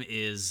team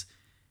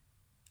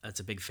that's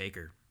a big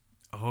faker.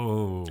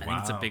 Oh, I think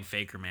it's a big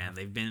faker, man.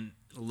 They've been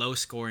low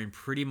scoring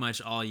pretty much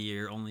all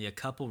year. Only a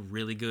couple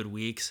really good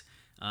weeks,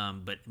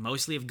 but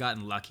mostly have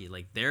gotten lucky.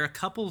 Like there are a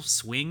couple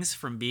swings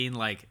from being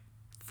like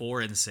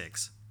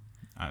 4-6.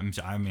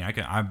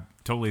 I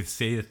totally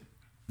say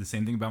the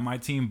same thing about my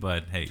team,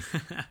 but hey,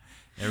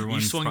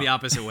 you swung the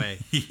opposite way.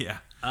 Yeah.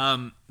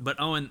 But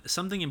Owen,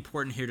 something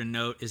important here to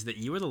note is that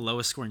you were the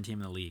lowest scoring team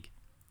in the league.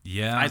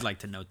 Yeah, I'd like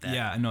to note that.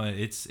 Yeah, no,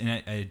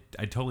 I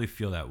totally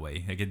feel that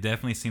way. Like it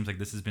definitely seems like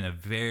this has been a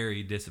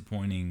very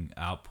disappointing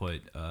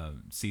output,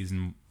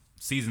 season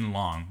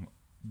long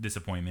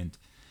disappointment.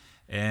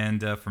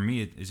 And for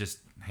me, it's just,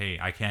 hey,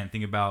 I can't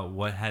think about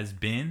what has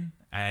been.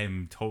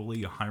 I'm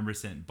totally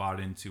 100%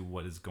 bought into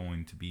what is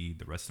going to be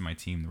the rest of my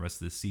team, the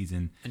rest of the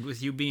season. And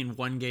with you being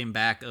 1 game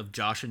back of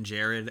Josh and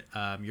Jared,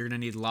 you're going to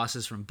need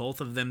losses from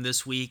both of them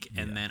this week.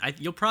 And then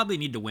you'll probably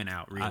need to win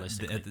out,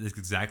 realistically. That's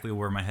exactly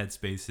where my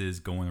headspace is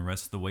going the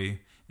rest of the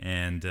way.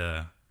 And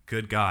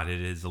good God, it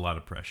is a lot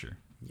of pressure.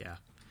 Yeah.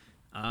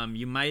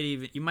 You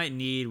might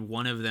need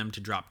one of them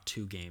to drop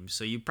 2 games.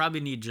 So you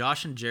probably need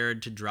Josh and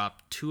Jared to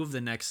drop 2 of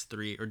the next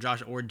 3, or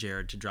Josh or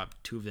Jared to drop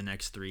 2 of the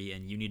next 3,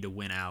 and you need to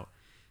win out.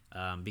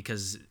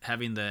 Because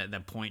having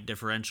the point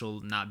differential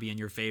not be in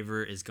your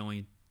favor it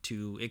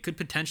could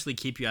potentially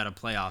keep you out of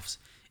playoffs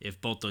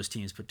if both those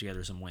teams put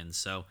together some wins.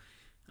 So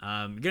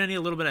you're going to need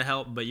a little bit of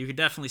help, but you could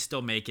definitely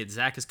still make it.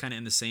 Zach is kind of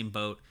in the same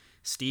boat.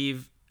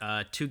 Steve,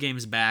 2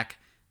 games back.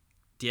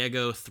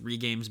 Diego, 3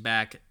 games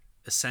back,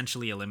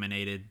 essentially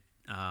eliminated.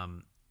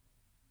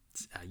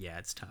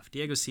 It's tough.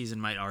 Diego's season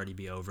might already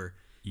be over.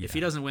 Yeah. If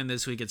he doesn't win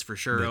this week, it's for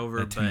sure over.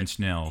 The 10-inch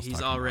nail.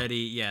 He's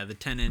already, the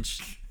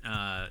 10-inch,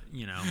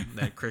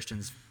 that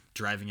Christian's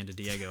driving into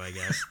Diego, I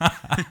guess.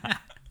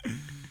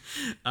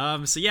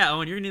 Owen, you're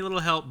going to need a little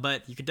help,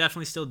 but you could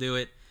definitely still do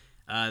it.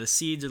 The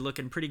seeds are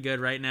looking pretty good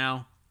right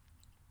now.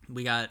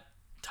 We got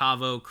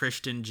Tavo,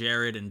 Christian,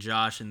 Jared, and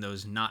Josh in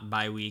those not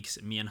bye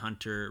weeks. Me and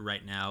Hunter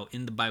right now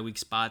in the bye week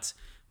spots.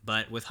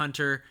 But with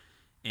Hunter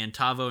and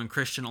Tavo and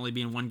Christian only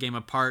being one game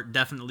apart,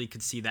 definitely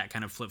could see that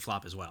kind of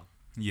flip-flop as well.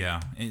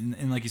 Yeah,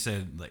 and like you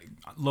said, like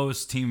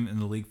lowest team in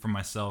the league for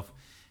myself,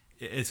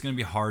 it's going to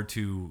be hard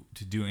to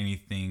do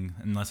anything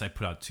unless I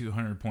put out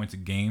 200 points a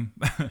game.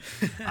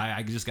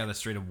 I just got to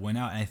straight up win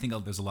out, and I think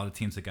there's a lot of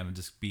teams that got to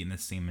just be in the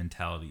same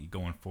mentality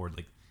going forward.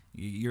 Like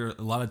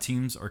a lot of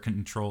teams are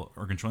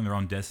controlling their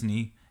own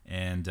destiny,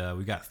 and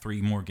we got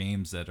 3 more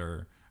games that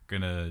are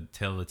going to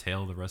tell the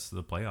tale of the rest of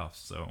the playoffs.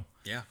 So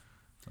yeah,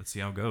 let's see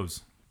how it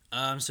goes.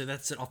 So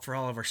that's it for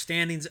all of our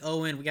standings.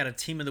 Owen, we got a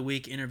Team of the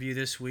Week interview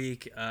this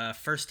week.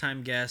 First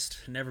time guest,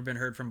 never been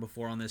heard from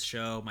before on this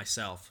show,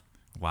 myself.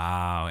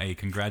 Wow. Hey,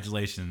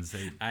 congratulations.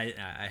 Hey,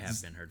 I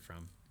have been heard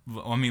from.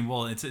 I mean,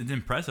 well, it's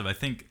impressive. I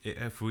think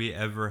if we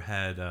ever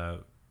had,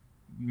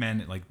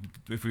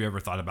 if we ever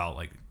thought about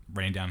like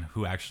writing down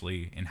who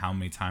actually and how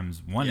many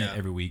times won it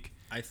every week.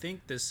 I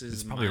think this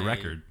is probably a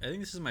record. I think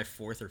this is my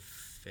 4th or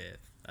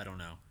 5th. I don't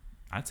know.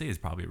 I'd say it's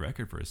probably a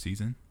record for a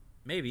season.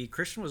 Maybe.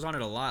 Christian was on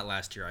it a lot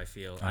last year, I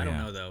feel. I don't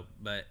know, though.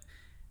 But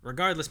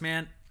regardless,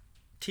 man,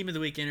 Team of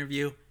the Week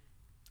interview.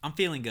 I'm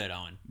feeling good,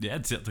 Owen. Yeah,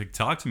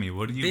 talk to me.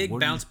 Big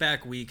bounce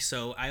back week.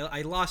 So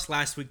I lost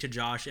last week to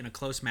Josh in a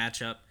close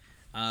matchup.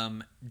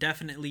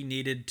 Definitely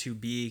needed to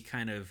be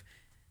kind of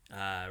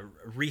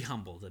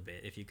re-humbled a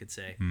bit, if you could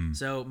say.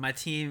 So my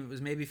team was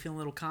maybe feeling a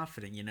little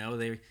confident, you know.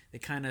 They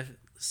kind of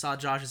saw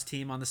Josh's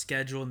team on the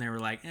schedule, and they were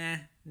like,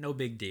 no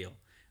big deal.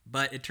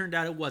 But it turned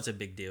out it was a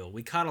big deal.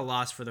 We caught a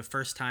loss for the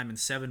first time in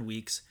 7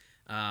 weeks.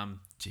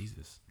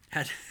 Jesus.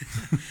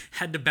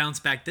 Had to bounce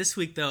back this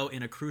week, though,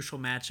 in a crucial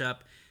matchup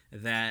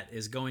that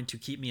is going to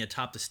keep me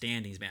atop the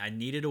standings, man. I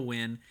needed a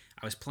win.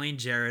 I was playing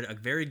Jared, a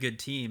very good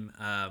team.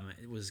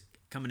 It was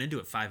coming into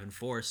it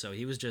 5-4, so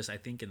he was just, I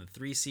think, in the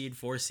 3 seed,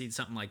 4 seed,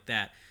 something like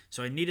that.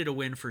 So I needed a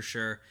win for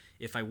sure.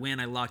 If I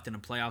win, I locked in a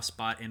playoff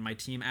spot, and my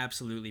team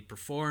absolutely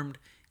performed,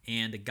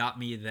 and it got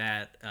me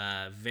that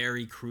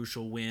very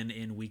crucial win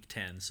in Week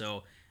 10.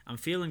 So I'm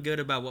feeling good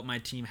about what my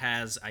team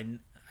has.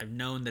 I've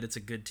known that it's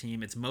a good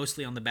team. It's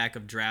mostly on the back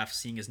of drafts,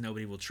 seeing as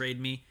nobody will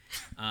trade me.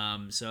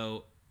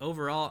 So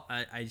overall,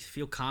 I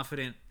feel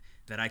confident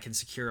that I can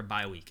secure a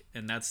bye week,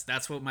 and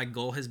that's what my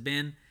goal has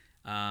been.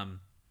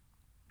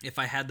 If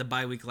I had the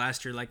bye week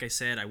last year, like I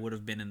said, I would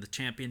have been in the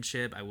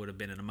championship. I would have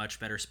been in a much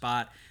better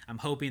spot. I'm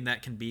hoping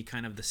that can be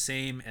kind of the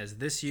same as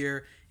this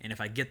year, and if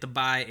I get the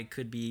bye, it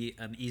could be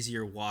an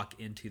easier walk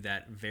into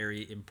that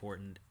very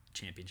important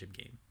championship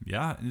game.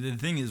 Yeah, the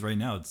thing is right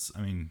now,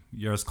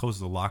 you're as close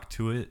as a lock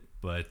to it,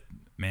 but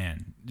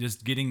man,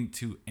 just getting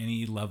to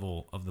any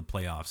level of the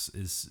playoffs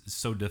is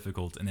so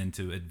difficult, and then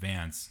to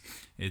advance,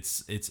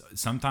 it's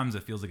sometimes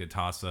it feels like a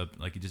toss up.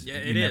 Like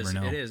you never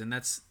know. It is, and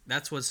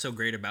that's what's so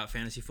great about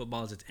fantasy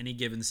football is it's any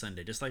given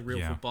Sunday, just like real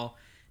football.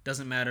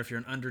 Doesn't matter if you're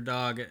an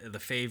underdog, the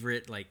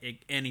favorite,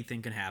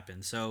 anything can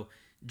happen. So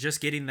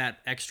just getting that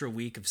extra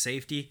week of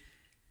safety,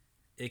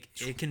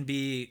 it can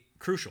be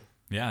crucial.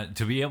 Yeah,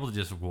 to be able to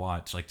just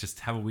watch, just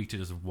have a week to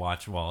just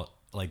watch while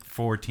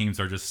 4 teams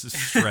are just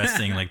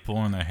stressing,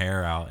 pulling their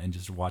hair out, and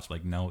just watch.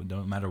 No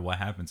matter what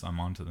happens, I'm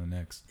on to the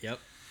next. Yep.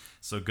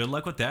 So good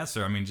luck with that,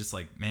 sir. I mean, just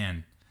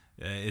man,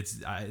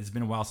 it's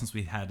been a while since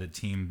we had a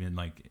team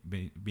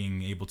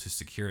being able to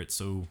secure it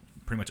so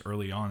pretty much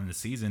early on in the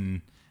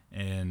season,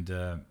 and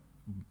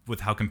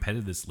with how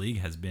competitive this league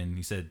has been.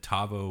 You said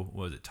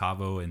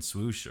Tavo and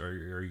Swoosh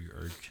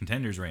are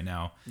contenders right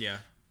now. Yeah.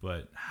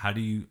 But how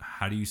do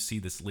you see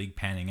this league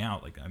panning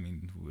out?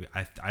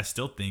 I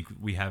still think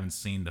we haven't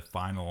seen the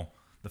final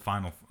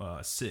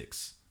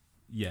 6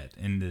 yet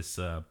in this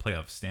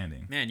playoff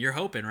standing. Man, you're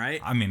hoping,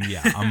 right? I mean,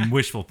 yeah, I'm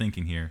wishful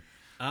thinking here.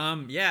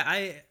 Yeah,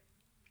 I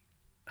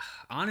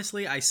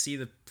honestly see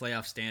the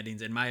playoff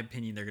standings. In my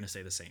opinion, they're going to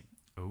stay the same.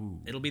 Oh,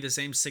 it'll be the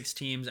same 6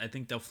 teams. I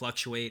think they'll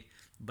fluctuate,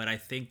 but I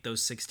think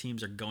those 6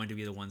 teams are going to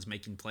be the ones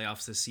making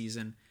playoffs this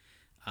season.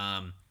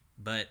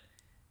 But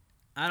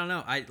I don't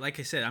know. Like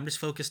I said, I'm just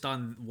focused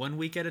on 1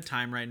 week at a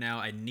time right now.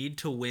 I need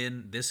to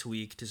win this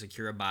week to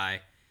secure a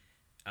bye.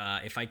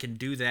 If I can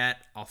do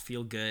that, I'll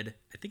feel good.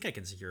 I think I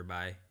can secure a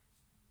bye.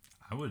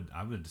 I would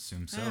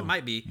assume so. It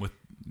might be with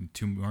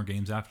 2 more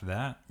games after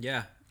that.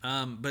 Yeah.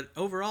 But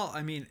overall,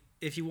 I mean,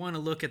 if you want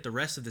to look at the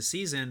rest of the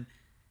season,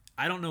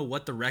 I don't know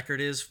what the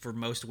record is for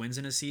most wins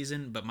in a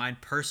season, but my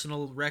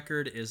personal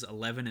record is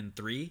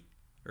 11-3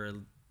 or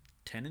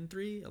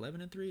 10-3,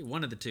 11-3,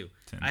 one of the two.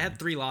 I had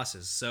 3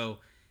 losses, so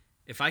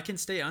if I can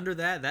stay under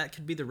that, that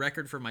could be the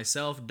record for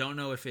myself. Don't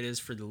know if it is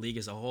for the league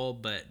as a whole,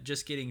 but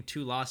just getting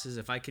 2 losses,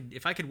 if I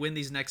could win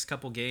these next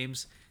couple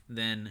games,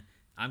 then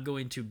I'm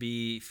going to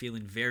be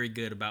feeling very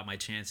good about my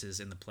chances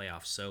in the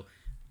playoffs. So,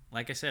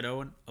 like I said,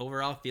 Owen,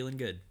 overall feeling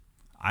good.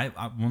 I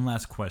one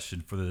last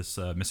question for this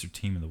Mr.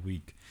 Team of the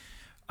Week.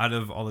 Out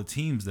of all the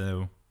teams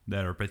though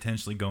that are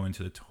potentially going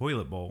to the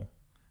toilet bowl,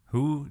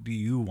 who do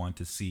you want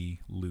to see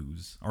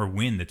lose or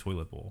win the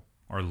toilet bowl?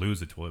 Or lose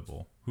the toilet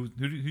bowl? Who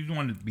do you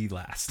want to be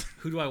last?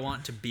 Who do I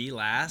want to be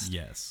last?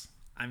 Yes.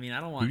 I mean,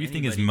 I don't want Who do you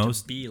think is anybody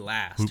most- to be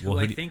last. who- Who, well,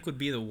 I who do you- think would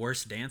be the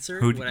worst dancer,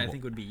 who do- what I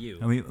think would be you.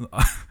 I mean,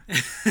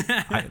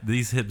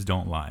 these hips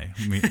don't lie.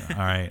 I mean, all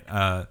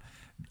right.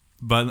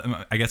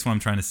 But I guess what I'm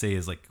trying to say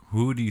is, like,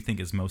 who do you think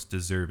is most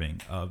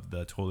deserving of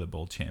the Toilet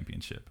Bowl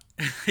championship?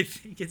 I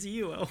think it's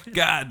you, Owen.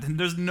 God,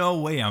 there's no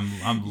way I'm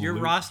Your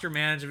roster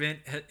management,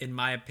 in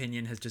my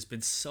opinion, has just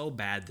been so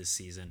bad this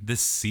season.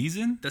 this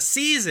season. The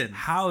season!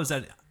 How is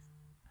that?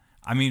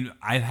 I mean,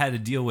 I've had to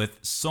deal with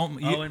so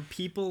many. Owen,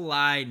 people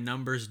lie,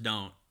 numbers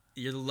don't.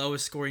 You're the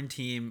lowest scoring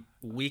team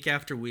week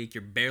after week.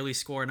 You're barely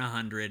scoring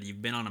 100.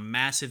 You've been on a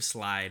massive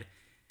slide.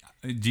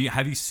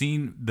 Have you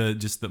seen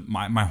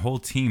my whole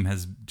team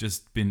has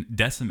just been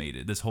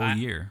decimated this whole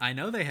year? I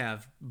know they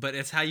have, but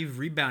it's how you've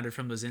rebounded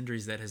from those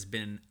injuries that has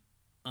been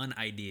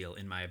unideal,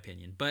 in my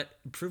opinion. But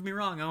prove me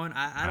wrong, Owen.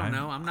 I don't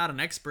know. I'm not an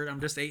expert.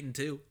 I'm just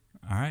 8-2.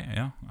 All right,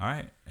 yeah, all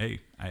right. Hey,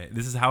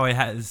 this is how I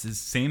had. This is the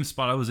same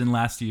spot I was in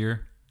last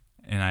year,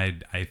 and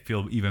I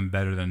feel even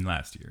better than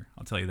last year.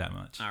 I'll tell you that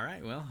much. All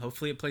right. Well,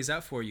 hopefully it plays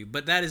out for you.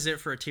 But that is it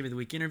for our Team of the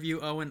Week interview,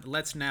 Owen.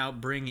 Let's now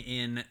bring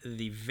in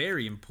the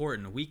very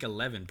important Week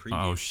 11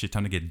 preview. Oh shit!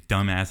 Time to get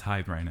dumbass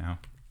hyped right now.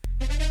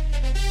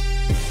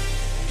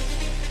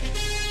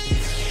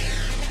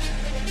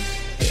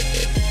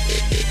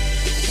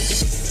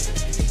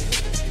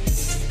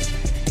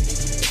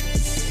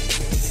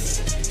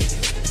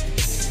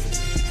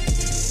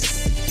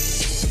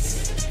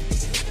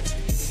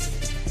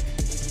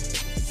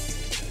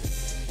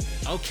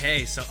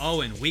 Okay, so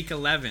Owen, Week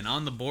 11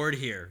 on the board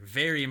here.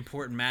 Very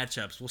important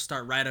matchups. We'll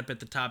start right up at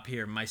the top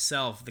here.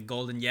 Myself, the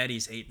Golden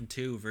Yetis,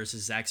 8-2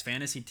 versus Zach's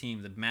fantasy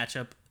team. The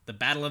matchup, the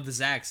Battle of the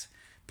Zachs,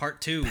 Part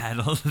 2.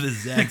 Battle of the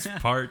Zacks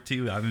Part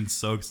 2. I've been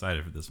so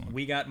excited for this one.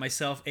 We got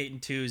myself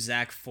 8-2,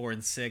 Zach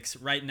 4-6.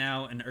 Right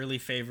now, an early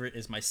favorite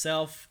is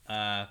myself.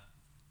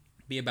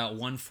 Be about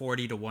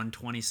 140 to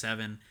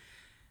 127.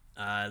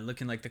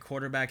 Looking like the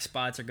quarterback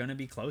spots are going to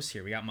be close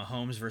here. We got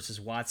Mahomes versus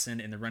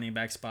Watson in the running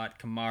back spot.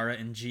 Kamara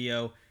and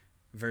Gio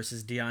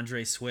versus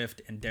DeAndre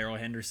Swift and Darrell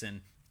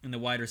Henderson in the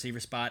wide receiver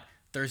spot.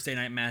 Thursday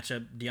night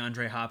matchup,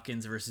 DeAndre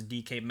Hopkins versus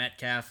DK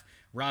Metcalf.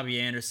 Robbie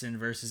Anderson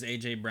versus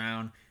A.J.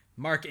 Brown.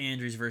 Mark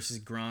Andrews versus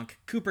Gronk.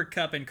 Cooper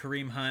Kupp and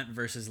Kareem Hunt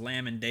versus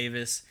Lamb and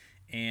Davis.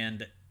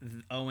 And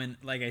Owen,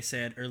 like I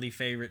said, early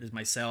favorite is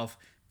myself.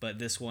 But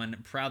this one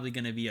probably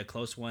going to be a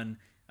close one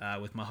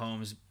with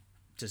Mahomes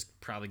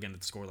just probably going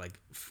to score like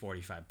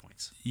 45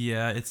 points.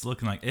 Yeah, it's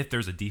looking like if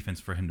there's a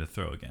defense for him to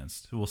throw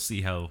against, we'll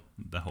see how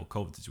the whole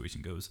COVID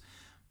situation goes.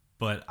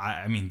 But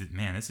I mean,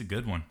 man, it's a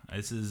good one.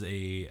 This is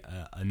a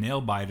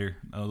nail biter,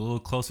 a little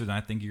closer than I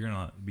think you're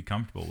gonna be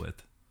comfortable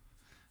with.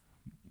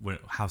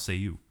 How say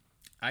you?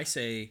 I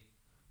say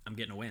I'm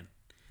getting a win.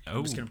 Oh.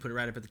 I'm just going to put it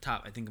right up at the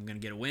top. I think I'm going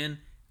to get a win.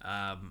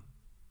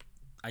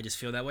 I just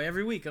feel that way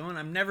every week. Owen,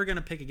 I'm never going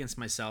to pick against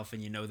myself,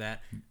 and you know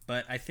that.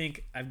 But I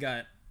think I've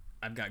got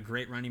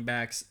great running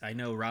backs. I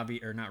know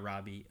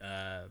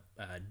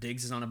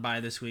Diggs is on a bye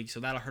this week, so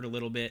that'll hurt a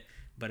little bit.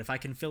 But if I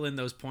can fill in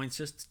those points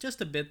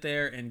just a bit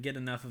there and get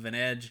enough of an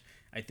edge,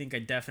 I think I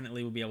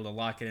definitely will be able to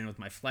lock it in with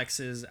my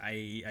flexes.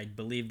 I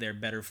believe they're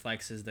better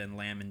flexes than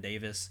Lamb and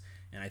Davis,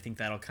 and I think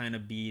that'll kind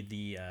of be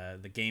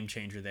the game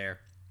changer there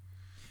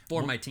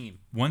for my team.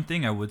 One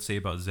thing I would say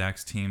about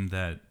Zach's team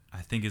that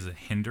I think is a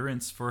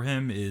hindrance for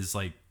him is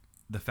like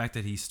the fact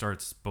that he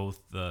starts both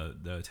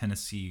the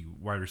Tennessee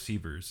wide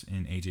receivers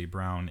in A.J.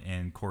 Brown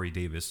and Corey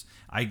Davis.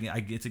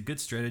 It's a good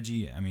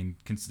strategy. I mean,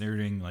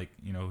 considering like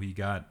who you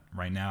got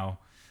right now,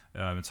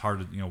 it's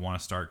hard to want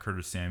to start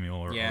Curtis Samuel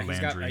or Yeah, Landry.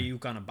 he's got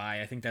Ayuk on a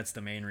bye. I think that's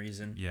the main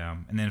reason. Yeah,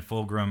 and then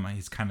Fulgham,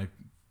 he's kind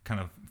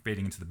of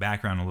fading into the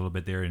background a little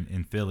bit there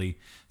in Philly.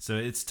 So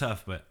it's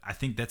tough, but I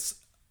think that's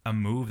a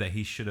move that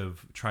he should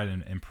have tried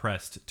and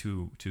impressed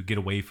to get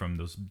away from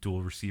those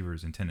dual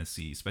receivers in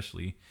Tennessee,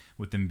 especially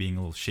with them being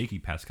a little shaky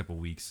past couple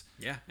weeks.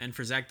 Yeah, and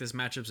for Zach, this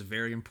matchup's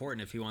very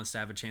important. If he wants to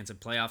have a chance at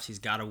playoffs, he's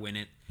got to win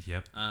it.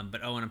 Yep.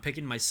 But Owen, I'm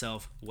picking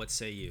myself. What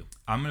say you?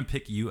 I'm gonna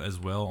pick you as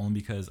well,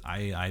 only because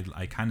I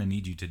kind of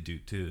need you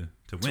to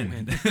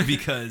win.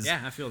 Because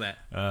Yeah, I feel that.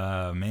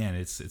 man,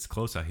 it's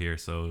close out here.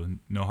 So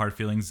no hard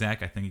feelings,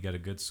 Zach. I think you got a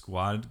good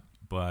squad,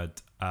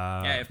 but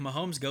Yeah, if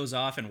Mahomes goes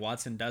off and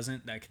Watson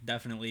doesn't, that could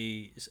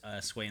definitely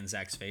sway in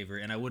Zach's favor,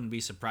 and I wouldn't be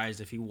surprised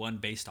if he won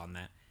based on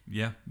that.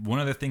 yeah. One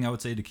other thing I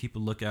would say to keep a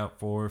lookout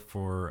for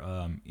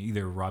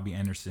either Robbie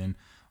Anderson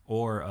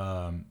or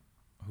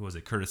who was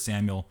it, Curtis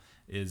Samuel,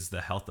 is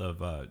the health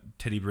of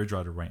Teddy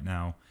Bridgewater right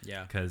now.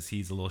 Yeah. Because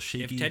he's a little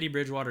shaky. If Teddy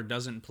Bridgewater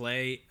doesn't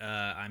play,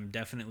 I'm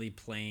definitely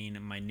playing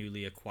my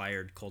newly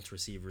acquired Colts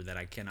receiver that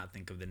I cannot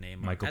think of the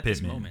name Michael of at this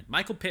Pittman. moment.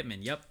 Michael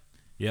Pittman, yep.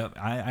 Yep,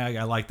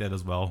 I like that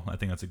as well. I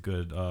think that's a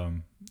good.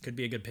 Could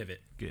be a good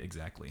pivot.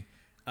 Exactly.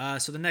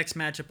 So the next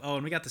matchup,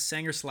 and we got the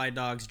Sanger Slide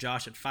Dogs,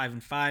 Josh at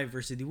 5-5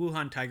 versus the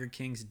Wuhan Tiger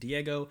Kings,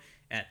 Diego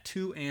at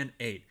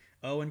 2-8.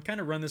 And kind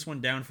of run this one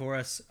down for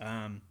us.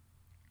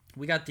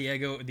 We got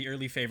Diego, the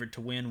early favorite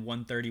to win,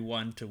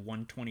 131 to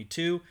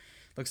 122.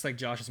 Looks like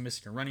Josh is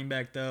missing a running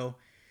back though.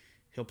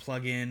 He'll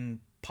plug in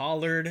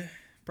Pollard,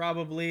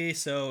 probably.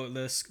 So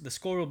the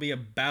score will be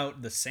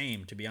about the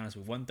same, to be honest,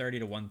 with 130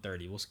 to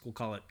 130. We'll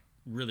call it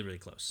really, really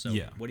close. So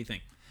Yeah. what do you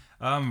think?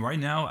 Right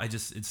now,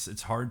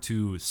 it's hard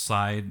to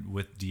side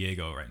with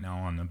Diego right now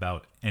on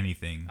about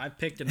anything. I've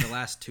picked him the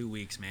last 2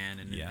 weeks, man,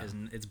 and Yeah.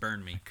 it's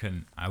burned me.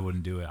 I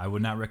wouldn't do it. I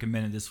would not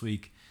recommend it this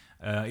week.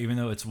 Even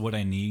though it's what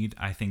I need,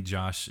 I think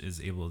Josh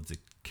is able to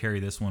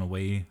carry this one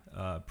away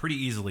pretty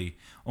easily.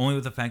 Only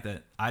with the fact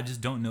that I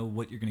just don't know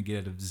what you're going to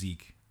get out of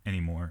Zeke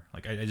anymore.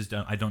 Like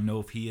I don't know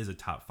if he is a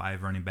top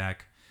 5 running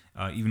back.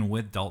 Even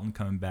with Dalton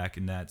coming back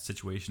in that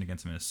situation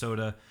against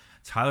Minnesota,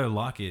 Tyler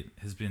Lockett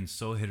has been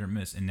so hit or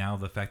miss, and now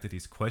the fact that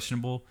he's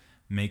questionable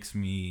makes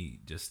me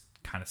just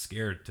kind of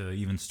scared to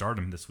even start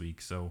him this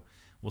week. So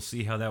we'll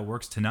see how that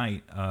works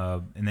tonight.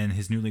 And then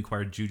his newly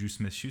acquired Juju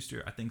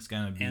Smith-Schuster, I think, is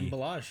going to be... And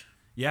Balaj.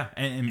 Yeah,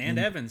 And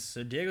Evans.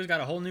 So Diego's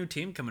got a whole new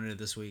team coming into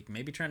this week,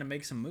 maybe trying to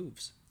make some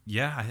moves.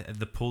 Yeah,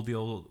 the pull the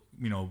old,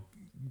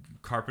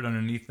 carpet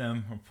underneath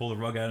them or pull the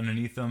rug out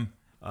underneath them,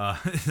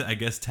 I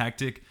guess,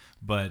 tactic.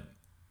 But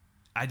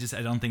I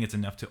don't think it's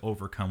enough to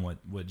overcome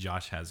what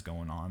Josh has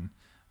going on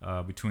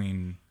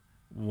between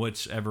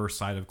whichever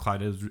side of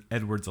Clyde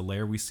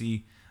Edwards-Helaire we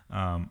see.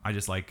 I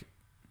just like,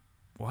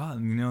 wow,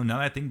 now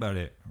that I think about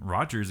it,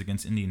 Rodgers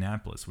against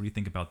Indianapolis. What do you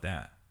think about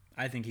that?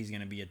 I think he's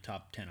going to be a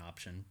top 10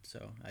 option.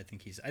 So I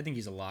think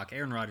he's a lock.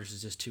 Aaron Rodgers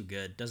is just too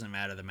good. Doesn't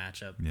matter the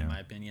matchup, in my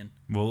opinion.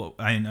 Well,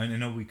 I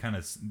know we kind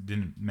of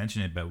didn't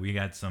mention it, but we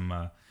got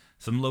some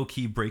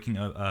low-key breaking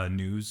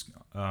news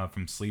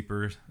from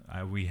Sleepers.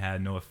 We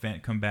had Noah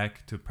Fant come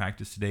back to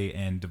practice today,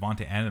 and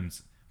Devontae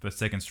Adams, for the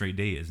second straight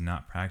day, is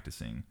not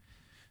practicing.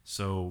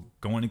 So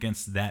going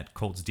against that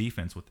Colts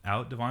defense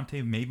without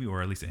Devontae, maybe,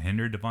 or at least a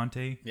hindered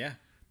Devontae,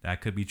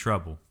 that could be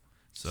trouble.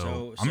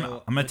 So I'm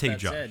going to take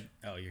Josh.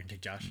 You're going to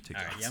take Josh?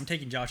 All right, yeah, I'm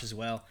taking Josh as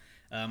well.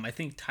 I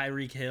think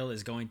Tyreek Hill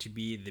is going to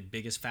be the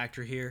biggest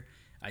factor here.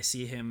 I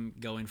see him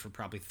going for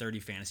probably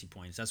 30 fantasy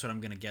points. That's what I'm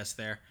going to guess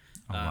there.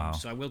 Wow.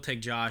 So I will take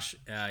Josh.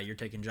 You're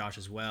taking Josh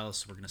as well.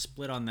 So we're going to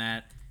split on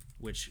that,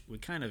 which we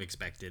kind of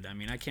expected. I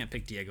mean, I can't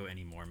pick Diego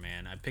anymore,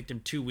 man. I picked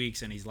him 2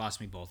 weeks, and he's lost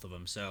me both of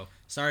them. So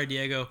sorry,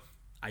 Diego.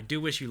 I do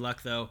wish you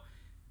luck, though.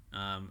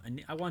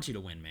 And I want you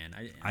to win, man.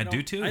 I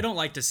do too. I don't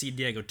like to see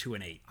Diego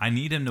 2-8. I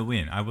need him to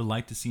win. I would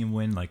like to see him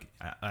win. Like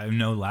I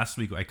know last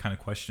week I kind of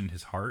questioned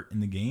his heart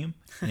in the game,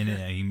 and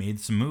he made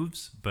some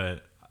moves,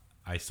 but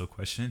I still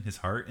question his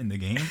heart in the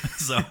game.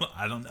 So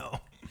I don't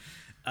know.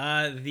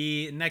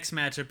 The next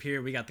matchup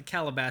here, we got the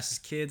Calabasas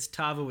Kids,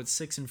 Tavo at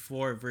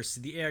 6-4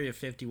 versus the Area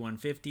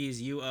 5150s.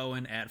 You,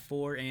 Owen, at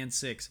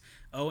 4-6.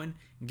 Owen,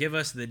 give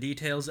us the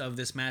details of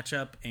this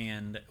matchup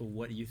and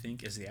what you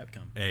think is the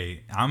outcome.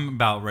 Hey, I'm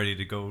about ready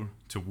to go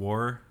to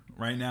war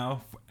right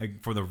now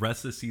for the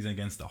rest of the season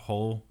against the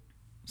whole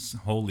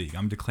league.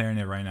 I'm declaring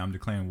it right now. I'm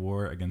declaring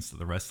war against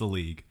the rest of the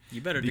league.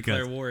 You better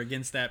declare war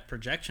against that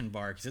projection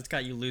bar because it's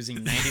got you losing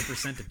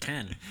 90% to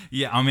 10.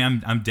 Yeah, I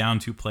mean I'm down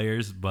 2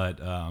 players, but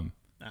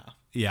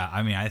yeah,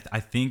 I mean I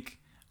think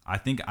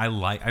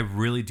I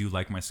really do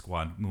like my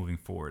squad moving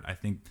forward. I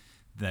think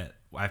that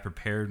I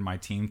prepared my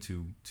team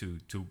to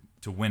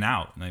win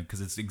out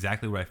because it's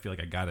exactly what I feel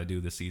like I got to do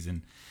this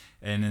season.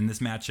 And in this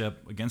matchup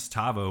against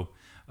Tavo,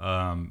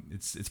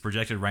 it's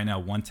projected right now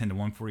 110 to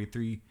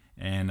 143,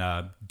 and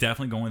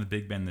definitely going with the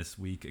Big Ben this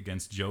week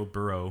against Joe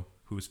Burrow,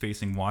 who's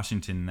facing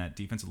Washington in that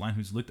defensive line,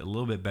 who's looked a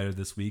little bit better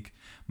this week.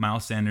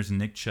 Miles Sanders and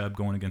Nick Chubb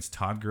going against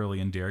Todd Gurley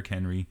and Derrick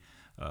Henry.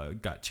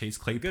 Got Chase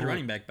Claypool. Good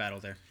running back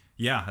battle there.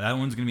 Yeah, that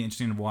one's going to be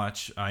interesting to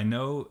watch. I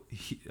know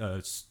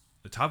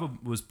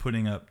Tavo was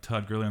putting up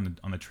Todd Gurley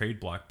on the trade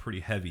block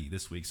pretty heavy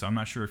this week, so I'm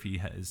not sure if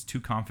he is too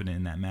confident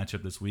in that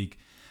matchup this week.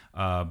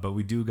 But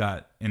we do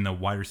got in the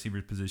wide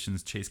receiver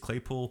positions Chase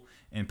Claypool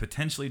and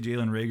potentially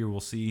Jalen Reagor. We'll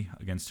see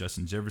against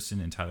Justin Jefferson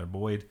and Tyler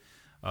Boyd.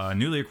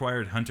 Newly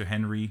acquired Hunter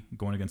Henry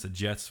going against the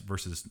Jets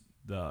versus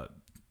the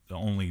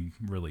only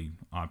really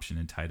option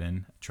in tight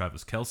end,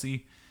 Travis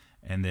Kelce.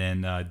 And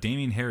then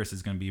Damian Harris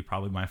is going to be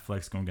probably my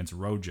flex going against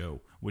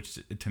Rojo, which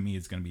to me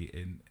is going to be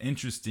an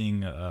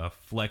interesting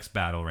flex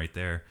battle right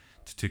there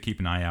to keep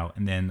an eye out.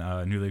 And then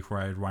newly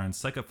acquired Ryan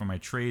Suckup for my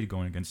trade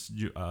going against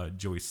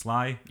Joey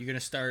Sly. You're going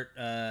to start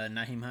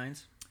Nyheim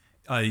Hines?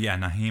 Yeah,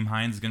 Nyheim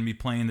Hines is going to be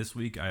playing this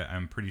week,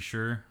 I'm pretty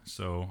sure.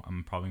 So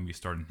I'm probably going to be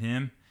starting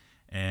him.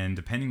 And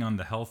depending on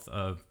the health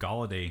of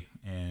Galladay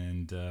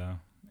and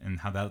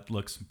how that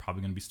looks, I'm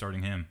probably going to be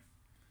starting him.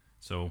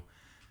 So...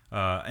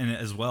 and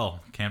as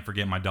well, can't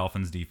forget my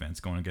Dolphins defense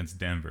going against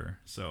Denver.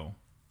 So,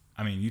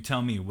 I mean, you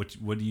tell me,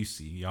 what do you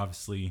see? You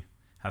obviously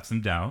have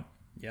some doubt.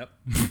 Yep.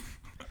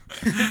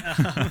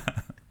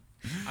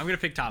 I'm going to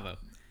pick Tavo.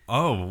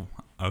 Oh,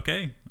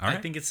 okay. All right.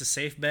 I think it's a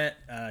safe bet.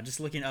 Just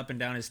looking up and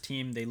down his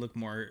team, they look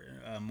more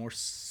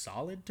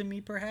solid to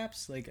me,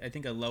 perhaps. Like, I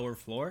think a lower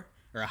floor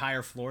or a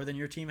higher floor than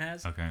your team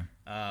has. Okay.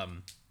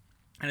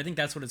 And I think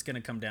that's what it's going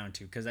to come down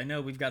to because I know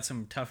we've got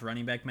some tough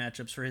running back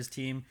matchups for his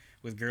team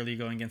with Gurley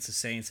going against the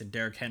Saints and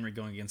Derrick Henry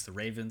going against the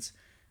Ravens.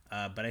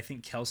 But I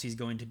think Kelsey's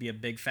going to be a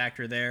big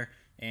factor there.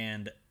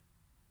 And,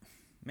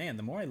 man,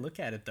 the more I look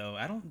at it, though,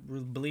 I don't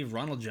really believe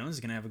Ronald Jones is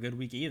going to have a good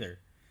week either.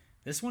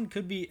 This one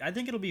could be. I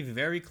think it'll be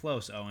very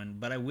close, Owen.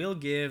 But I will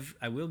give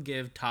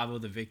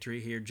Tavo the victory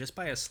here, just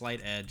by a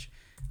slight edge.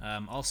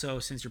 Also,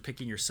 since you're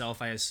picking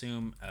yourself, I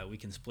assume we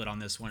can split on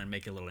this one and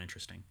make it a little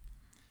interesting.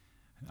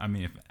 I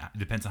mean, it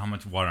depends on how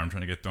much water I'm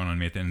trying to get thrown on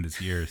me at the end of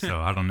this year, so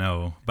I don't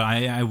know. But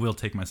I will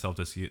take myself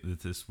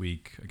this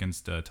week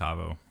against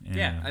Tavo. And,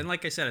 and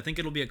like I said, I think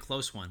it'll be a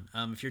close one.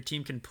 If your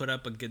team can put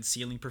up a good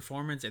ceiling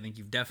performance, I think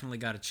you've definitely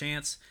got a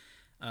chance.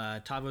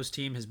 Tavo's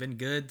team has been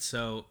good,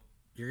 so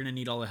you're going to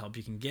need all the help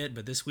you can get.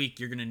 But this week,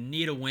 you're going to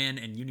need a win,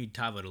 and you need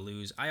Tavo to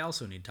lose. I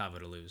also need Tavo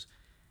to lose.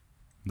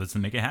 Let's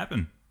make it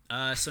happen.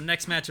 So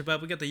next matchup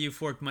up, we got the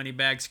Euphoric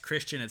Moneybags,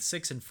 Christian at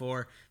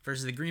 6-4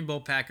 versus the Green Bowl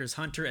Packers,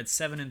 Hunter at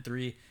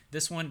 7-3.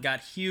 This one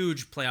got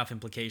huge playoff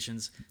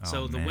implications.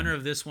 So the winner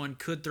of this one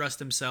could thrust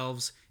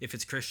themselves, if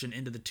it's Christian,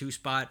 into the 2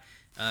 spot.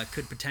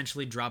 Could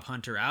potentially drop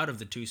Hunter out of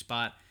the 2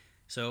 spot.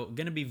 So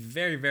going to be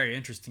very, very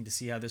interesting to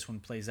see how this one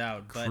plays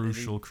out. But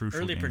crucial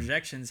early game.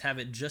 Projections have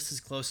it just as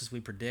close as we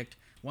predict,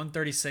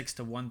 136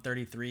 to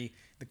 133.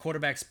 The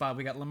quarterback spot,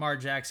 we got Lamar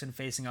Jackson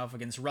facing off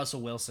against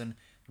Russell Wilson.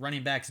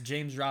 Running backs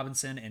James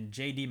Robinson and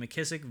J.D.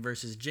 McKissick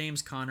versus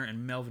James Conner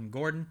and Melvin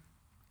Gordon.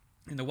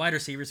 In the wide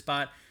receiver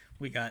spot,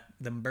 we got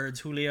them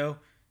birds Julio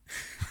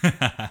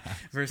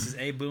versus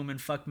A. Boom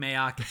and Fuck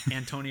Mayock,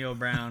 Antonio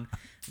Brown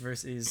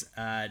versus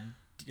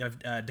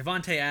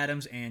Devontae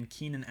Adams and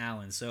Keenan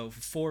Allen. So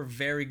 4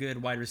 very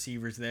good wide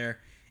receivers there.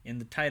 In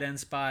the tight end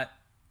spot,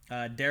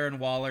 Darren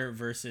Waller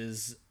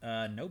versus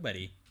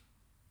nobody.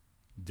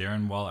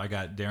 Darren Waller. I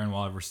got Darren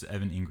Waller versus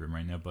Evan Ingram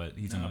right now, but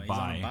he's on a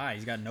bye.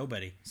 He's got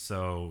nobody.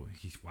 So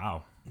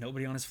wow.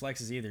 Nobody on his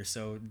flexes either.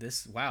 So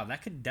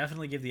that could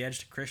definitely give the edge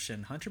to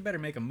Christian. Hunter better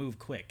make a move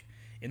quick.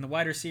 In the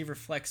wide receiver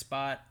flex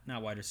spot,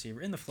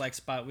 in the flex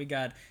spot, we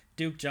got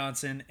Duke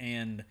Johnson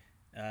and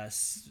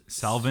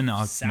Salvin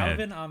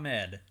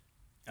Ahmed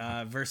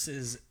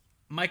versus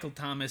Michael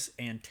Thomas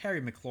and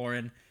Terry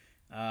McLaurin.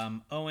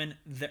 Owen,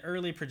 the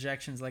early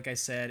projections, like I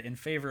said, in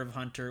favor of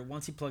Hunter.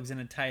 Once he plugs in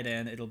a tight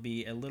end, it'll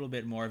be a little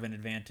bit more of an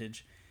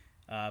advantage.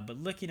 But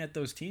looking at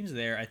those teams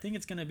there, I think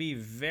it's going to be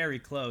very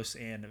close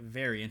and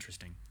very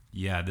interesting.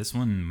 Yeah, this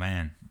one,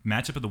 man.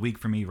 Matchup of the week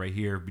for me right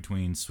here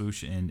between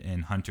Swoosh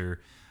and Hunter.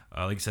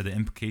 Like I said, the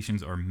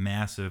implications are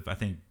massive. I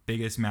think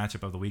biggest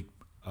matchup of the week.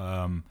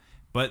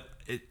 But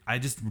I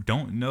just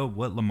don't know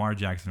what Lamar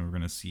Jackson we're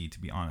going to see, to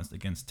be honest,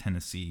 against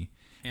Tennessee.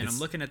 And I'm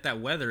looking at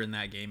that weather in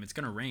that game. It's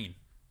going to rain.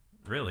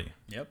 Really?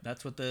 Yep,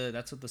 that's what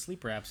the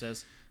sleeper app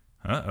says.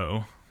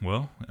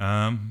 Well,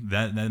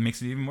 that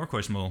makes it even more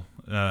questionable.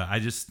 I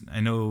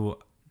know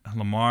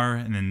Lamar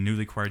and then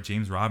newly acquired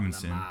James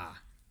Robinson.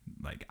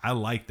 Like, I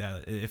like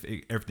that if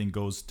everything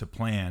goes to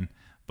plan.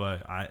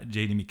 But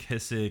J.D.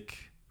 McKissick,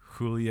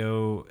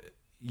 Julio,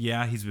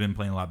 yeah, he's been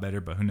playing a lot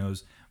better, but who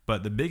knows?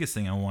 But the biggest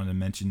thing I wanted to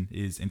mention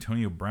is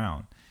Antonio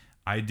Brown.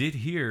 I did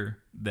hear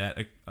that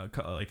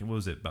what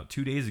was it, about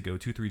 3 days ago,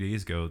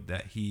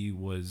 that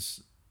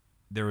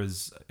there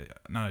was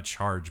not a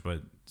charge,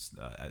 but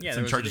there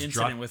some was charges an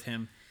incident with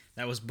him.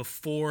 That was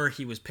before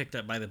he was picked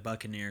up by the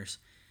Buccaneers.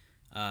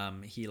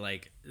 He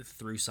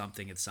threw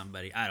something at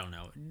somebody. I don't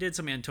know. Did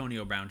some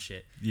Antonio Brown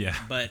shit. Yeah,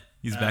 but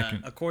he's back.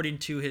 According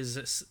to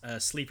his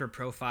sleeper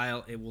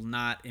profile, it will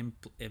not,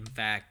 in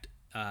fact,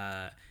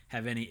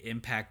 have any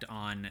impact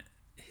on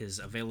his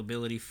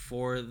availability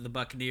for the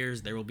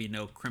Buccaneers. There will be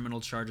no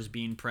criminal charges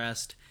being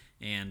pressed,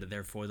 and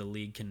therefore the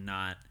league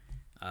cannot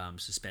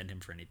suspend him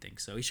for anything.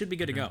 So he should be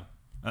good to go.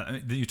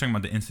 You're talking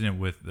about the incident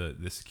with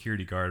the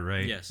security guard,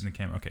 right? Yes. In the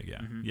camera. Okay, yeah.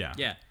 Mm-hmm. Yeah.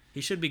 Yeah.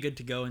 He should be good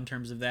to go in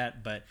terms of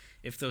that. But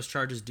if those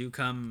charges do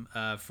come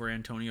for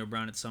Antonio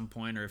Brown at some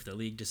point, or if the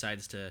league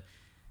decides to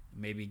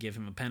maybe give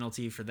him a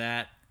penalty for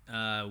that,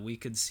 we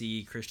could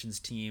see Christian's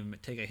team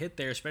take a hit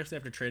there, especially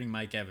after trading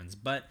Mike Evans.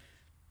 But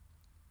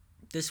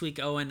this week,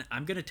 Owen,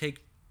 I'm gonna take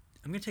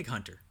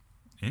Hunter.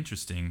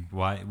 Interesting.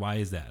 Why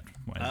is that?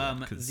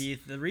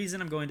 The reason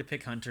I'm going to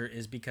pick Hunter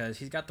is because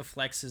he's got the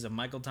flexes of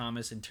Michael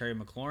Thomas and Terry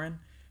McLaurin.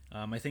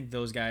 I think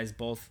those guys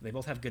both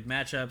have good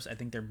matchups. I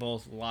think they're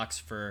both locks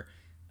for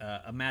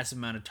a massive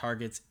amount of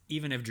targets,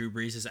 even if Drew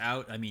Brees is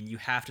out. I mean, you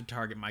have to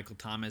target Michael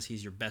Thomas.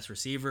 He's your best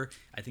receiver.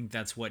 I think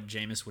that's what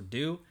Jameis would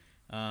do.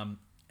 And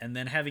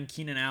then having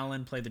Keenan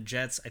Allen play the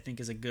Jets, I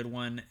think, is a good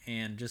one.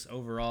 And just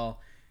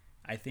overall,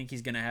 I think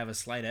he's going to have a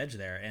slight edge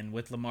there. And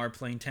with Lamar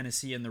playing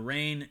Tennessee in the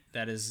rain,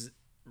 that is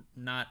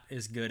not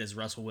as good as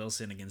Russell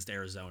Wilson against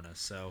Arizona.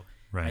 So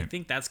I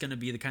think that's going to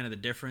be the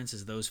difference,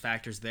 is those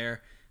factors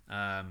there.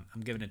 I'm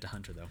giving it to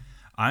Hunter, though.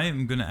 I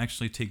am going to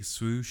actually take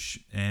Swoosh,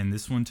 and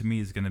this one to me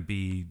is going to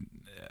be,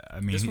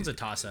 this one's a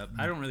toss-up.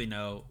 I don't really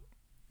know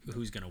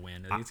who's going to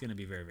win. I think it's going to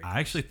be very, very close. I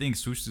actually think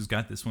Swoosh has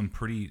got this one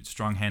pretty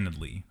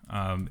strong-handedly.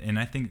 And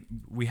I think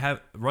we have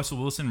Russell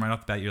Wilson right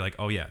off the bat. You're like,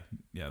 oh, yeah,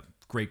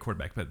 great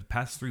quarterback. But the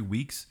past 3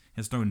 weeks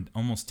has thrown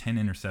almost 10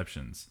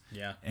 interceptions.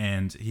 Yeah.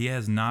 And he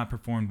has not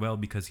performed well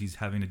because he's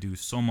having to do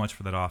so much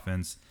for that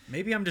offense.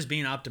 Maybe I'm just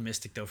being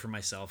optimistic, though, for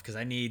myself, because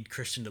I need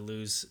Christian to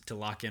lose to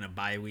lock in a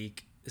bye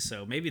week.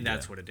 So maybe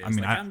that's what it is. I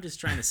mean, I'm just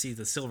trying to see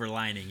the silver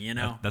lining, you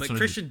know? That's But what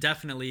Christian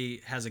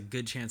definitely has a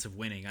good chance of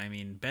winning. I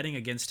mean, betting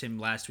against him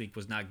last week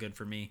was not good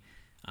for me.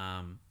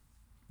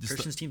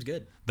 Christian's team's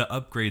good. The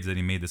upgrades that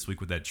he made this week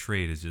with that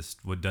trade is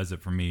just what does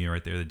it for me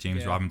right there. The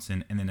James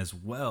Robinson, and then as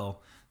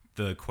well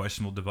the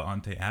questionable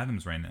Devontae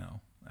Adams right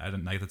now.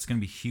 That's going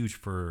to be huge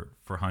for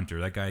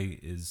Hunter. That guy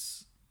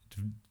is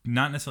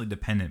not necessarily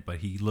dependent, but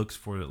he looks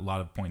for a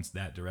lot of points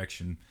that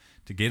direction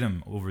to get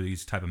him over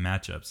these type of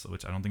matchups,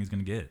 which I don't think he's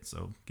going to get.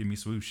 So give me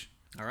swoosh.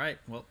 All right,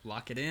 well,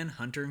 lock it in,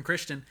 Hunter and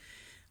Christian.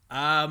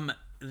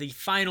 The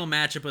final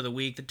matchup of the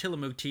week, the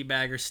Tillamook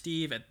Teabagger,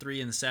 Steve at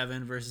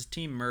 3-7 versus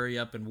Team Murray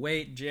up in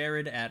weight.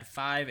 Jared at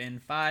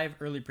 5-5.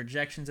 Early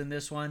projections in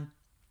this one.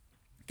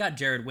 Got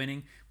Jared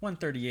winning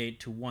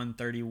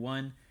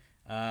 138-131.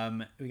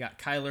 We got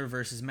Kyler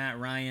versus Matt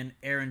Ryan,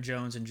 Aaron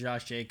Jones and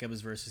Josh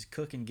Jacobs versus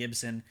Cook and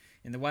Gibson.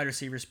 In the wide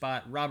receiver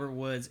spot, Robert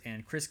Woods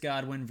and Chris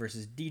Godwin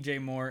versus DJ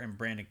Moore and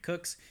Brandon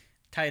Cooks.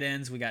 Tight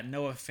ends, we got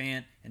Noah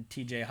Fant and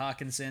TJ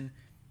Hawkinson.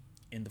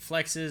 In the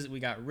flexes, we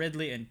got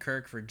Ridley and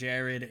Kirk for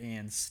Jared,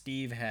 and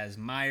Steve has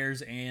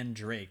Myers and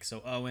Drake.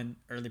 So Owen,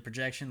 early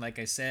projection, like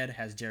I said,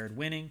 has Jared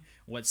winning.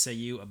 What say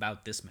you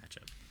about this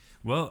matchup?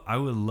 Well, I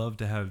would love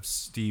to have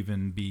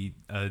Steven be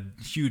a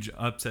huge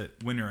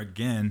upset winner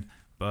again,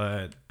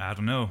 but I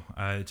don't know.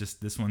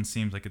 This one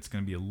seems like it's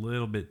going to be a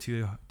little bit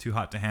too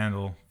hot to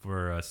handle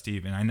for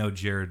Steve, and I know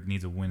Jared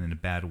needs a win in a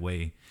bad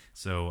way.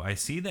 So I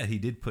see that he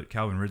did put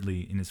Calvin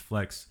Ridley in his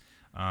flex.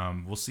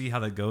 We'll see how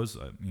that goes.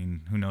 I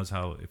mean, who knows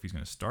if he's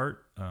going to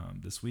start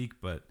this week?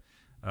 But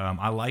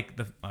I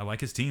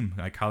like his team.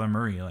 Like Kyler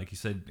Murray, like you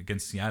said,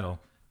 against Seattle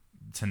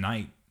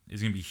tonight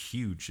is going to be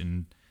huge,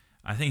 and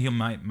I think he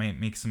might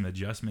make some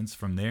adjustments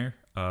from there,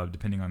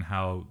 depending on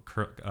how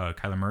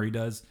Kyler Murray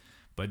does.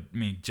 But I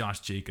mean, Josh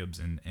Jacobs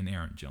and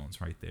Aaron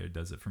Jones right there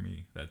does it for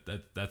me.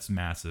 That's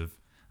massive.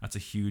 That's a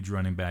huge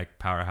running back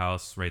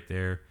powerhouse right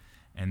there,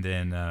 and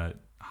then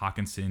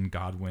Hawkinson,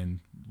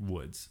 Godwin,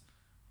 Woods.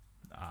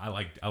 I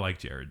like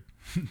Jared.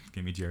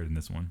 Give me Jared in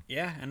this one.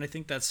 Yeah, and I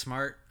think that's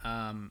smart.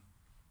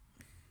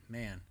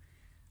 Man,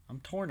 I'm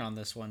torn on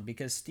this one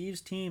because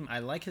Steve's team, I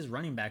like his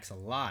running backs a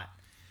lot.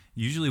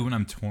 Usually when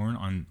I'm torn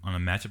on a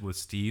matchup with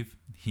Steve,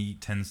 he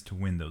tends to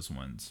win those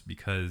ones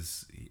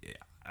because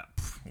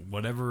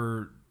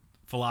whatever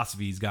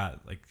philosophy he's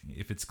got, like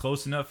if it's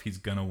close enough, he's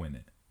going to win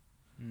it.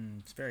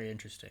 It's very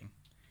interesting.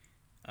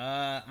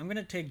 I'm going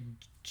to take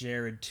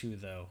Jared too,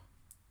 though.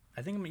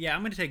 I'm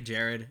going to take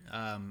Jared.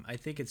 I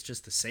think it's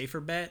just the safer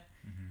bet.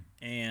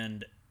 Mm-hmm.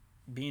 And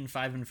being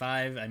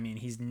 5-5, I mean,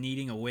 he's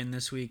needing a win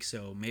this week,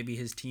 so maybe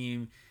his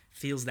team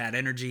feels that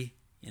energy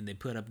and they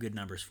put up good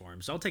numbers for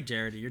him. So I'll take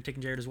Jared. You're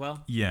taking Jared as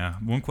well? Yeah.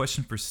 One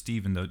question for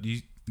Steven, though.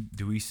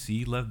 Do we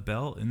see Lev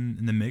Bell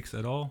in the mix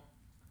at all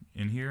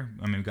in here?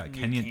 I mean, we've got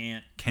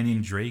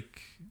Kenyon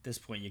Drake. At this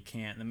point, you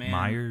can't. The man,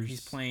 Myers.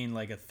 He's playing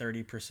like a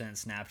 30%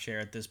 snap share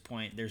at this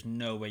point. There's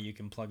no way you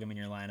can plug him in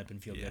your lineup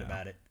and feel good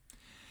about it.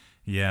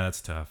 Yeah, that's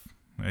tough.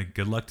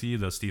 Good luck to you,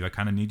 though, Steve. I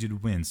kind of need you to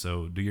win,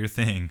 so do your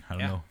thing. I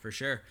don't know. For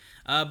sure.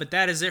 But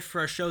that is it for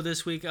our show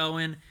this week,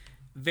 Owen.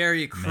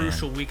 Very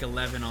crucial Week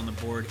 11 on the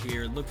board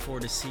here. Look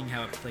forward to seeing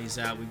how it plays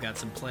out. We've got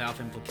some playoff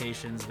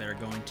implications that are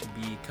going to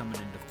be coming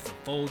into the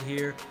fold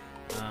here.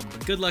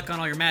 But good luck on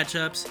all your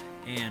matchups,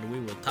 and we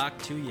will talk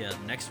to you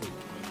next week.